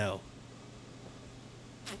need to know.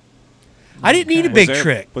 I didn't need a big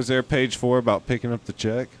trick. Was there page 4 about picking up the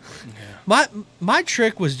check? My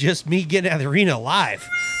trick was just me getting out of the arena alive.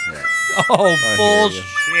 Oh, hear ya.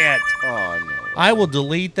 bullshit. Oh, no. I will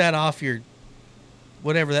delete that off your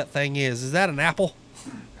whatever that thing is. Is that an Apple?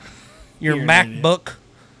 Your You're an MacBook?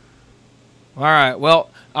 All right. Well,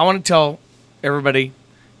 I want to tell everybody,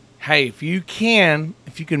 hey, if you can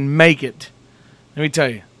make it, let me tell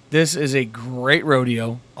you, this is a great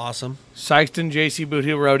rodeo. Awesome. Sykeston JC Boot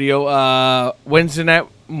Hill Rodeo. Wednesday night,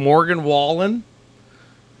 Morgan Wallen,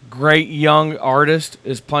 great young artist,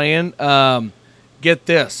 is playing. Get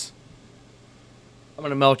this. I'm going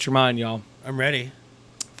to melt your mind, y'all. I'm ready.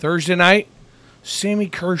 Thursday night, Sammy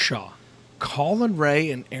Kershaw, Colin Ray,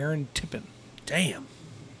 and Aaron Tippin. Damn.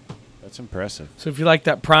 That's impressive. So if you like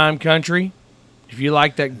that prime country, if you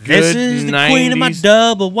like that good This is the 90s, queen of my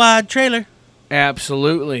double wide trailer.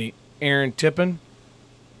 absolutely. Aaron Tippin,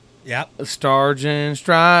 Yep. the Stars and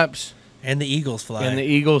Stripes, And the Eagles fly. and the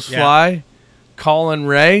Eagles Yeah. Fly. Colin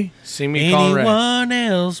Ray, see me Colin Ray. Anyone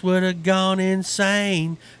else would have gone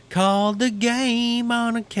insane. Called the game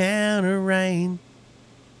on account of rain.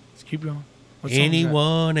 Let's keep going. What song is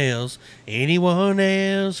that? Anyone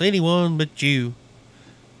else, anyone but you.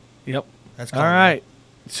 Yep. That's All called right.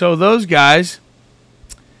 So those guys.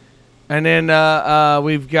 And then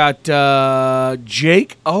we've got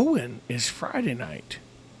Jake Owen is Friday night.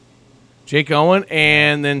 Jake Owen,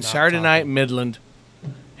 and then Saturday night Midland,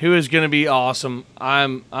 who is going to be awesome.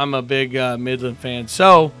 I'm a big Midland fan.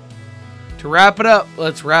 So to wrap it up,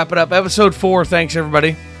 let's wrap it up. Episode 4. Thanks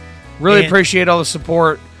everybody. Really appreciate all the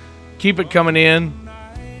support. Keep it coming in,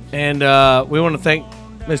 and we want to thank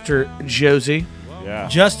Mr. Josie. Yeah.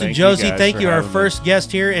 Justin Josie, thank you, our first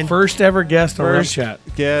guest here, and First ever guest on Rump Chat.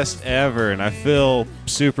 guest ever, and I feel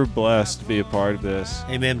super blessed to be a part of this.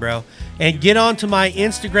 amen, bro. And get on to my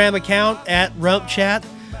Instagram account at Rump Chat.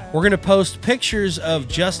 We're going to post pictures of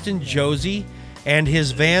Justin Josie and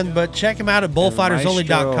his van, but check him out at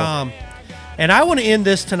bullfightersonly.com. And I want to end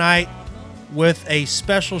this tonight with a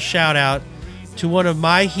special shout out to one of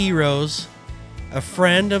my heroes, a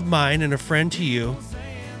friend of mine and a friend to you,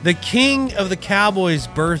 the king of the Cowboys'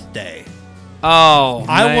 birthday. Oh,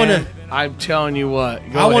 I wanna- I'm telling you what.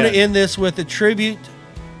 I want to end this with a tribute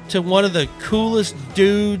to one of the coolest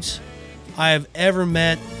dudes I have ever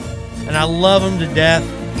met, and I love him to death.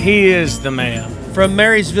 He is the man. From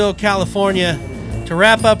Marysville, California. To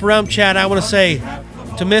wrap up Rump Chat, I want to say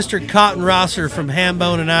to Mr. Cotton Rosser from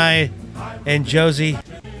Hambone and I and Josie,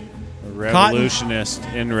 A revolutionist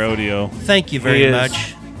in rodeo. thank you He very is.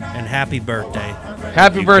 much, and happy birthday.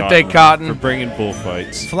 Happy Thank you, birthday, for Cotton. bringing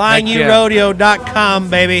bullfights. FlyingURodeo.com,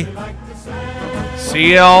 baby.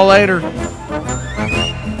 See you all later.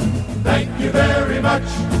 Thank you very much.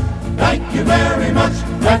 Thank you very much.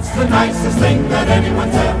 That's the nicest thing that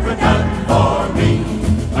anyone's ever done for me.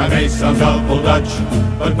 I may sound double Dutch,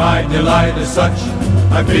 but my delight is such.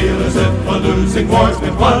 I feel as if a losing war's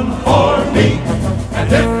been won for me. And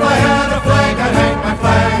if I had a flag, I'd hang my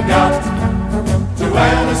flag out to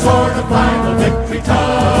add a sort of flag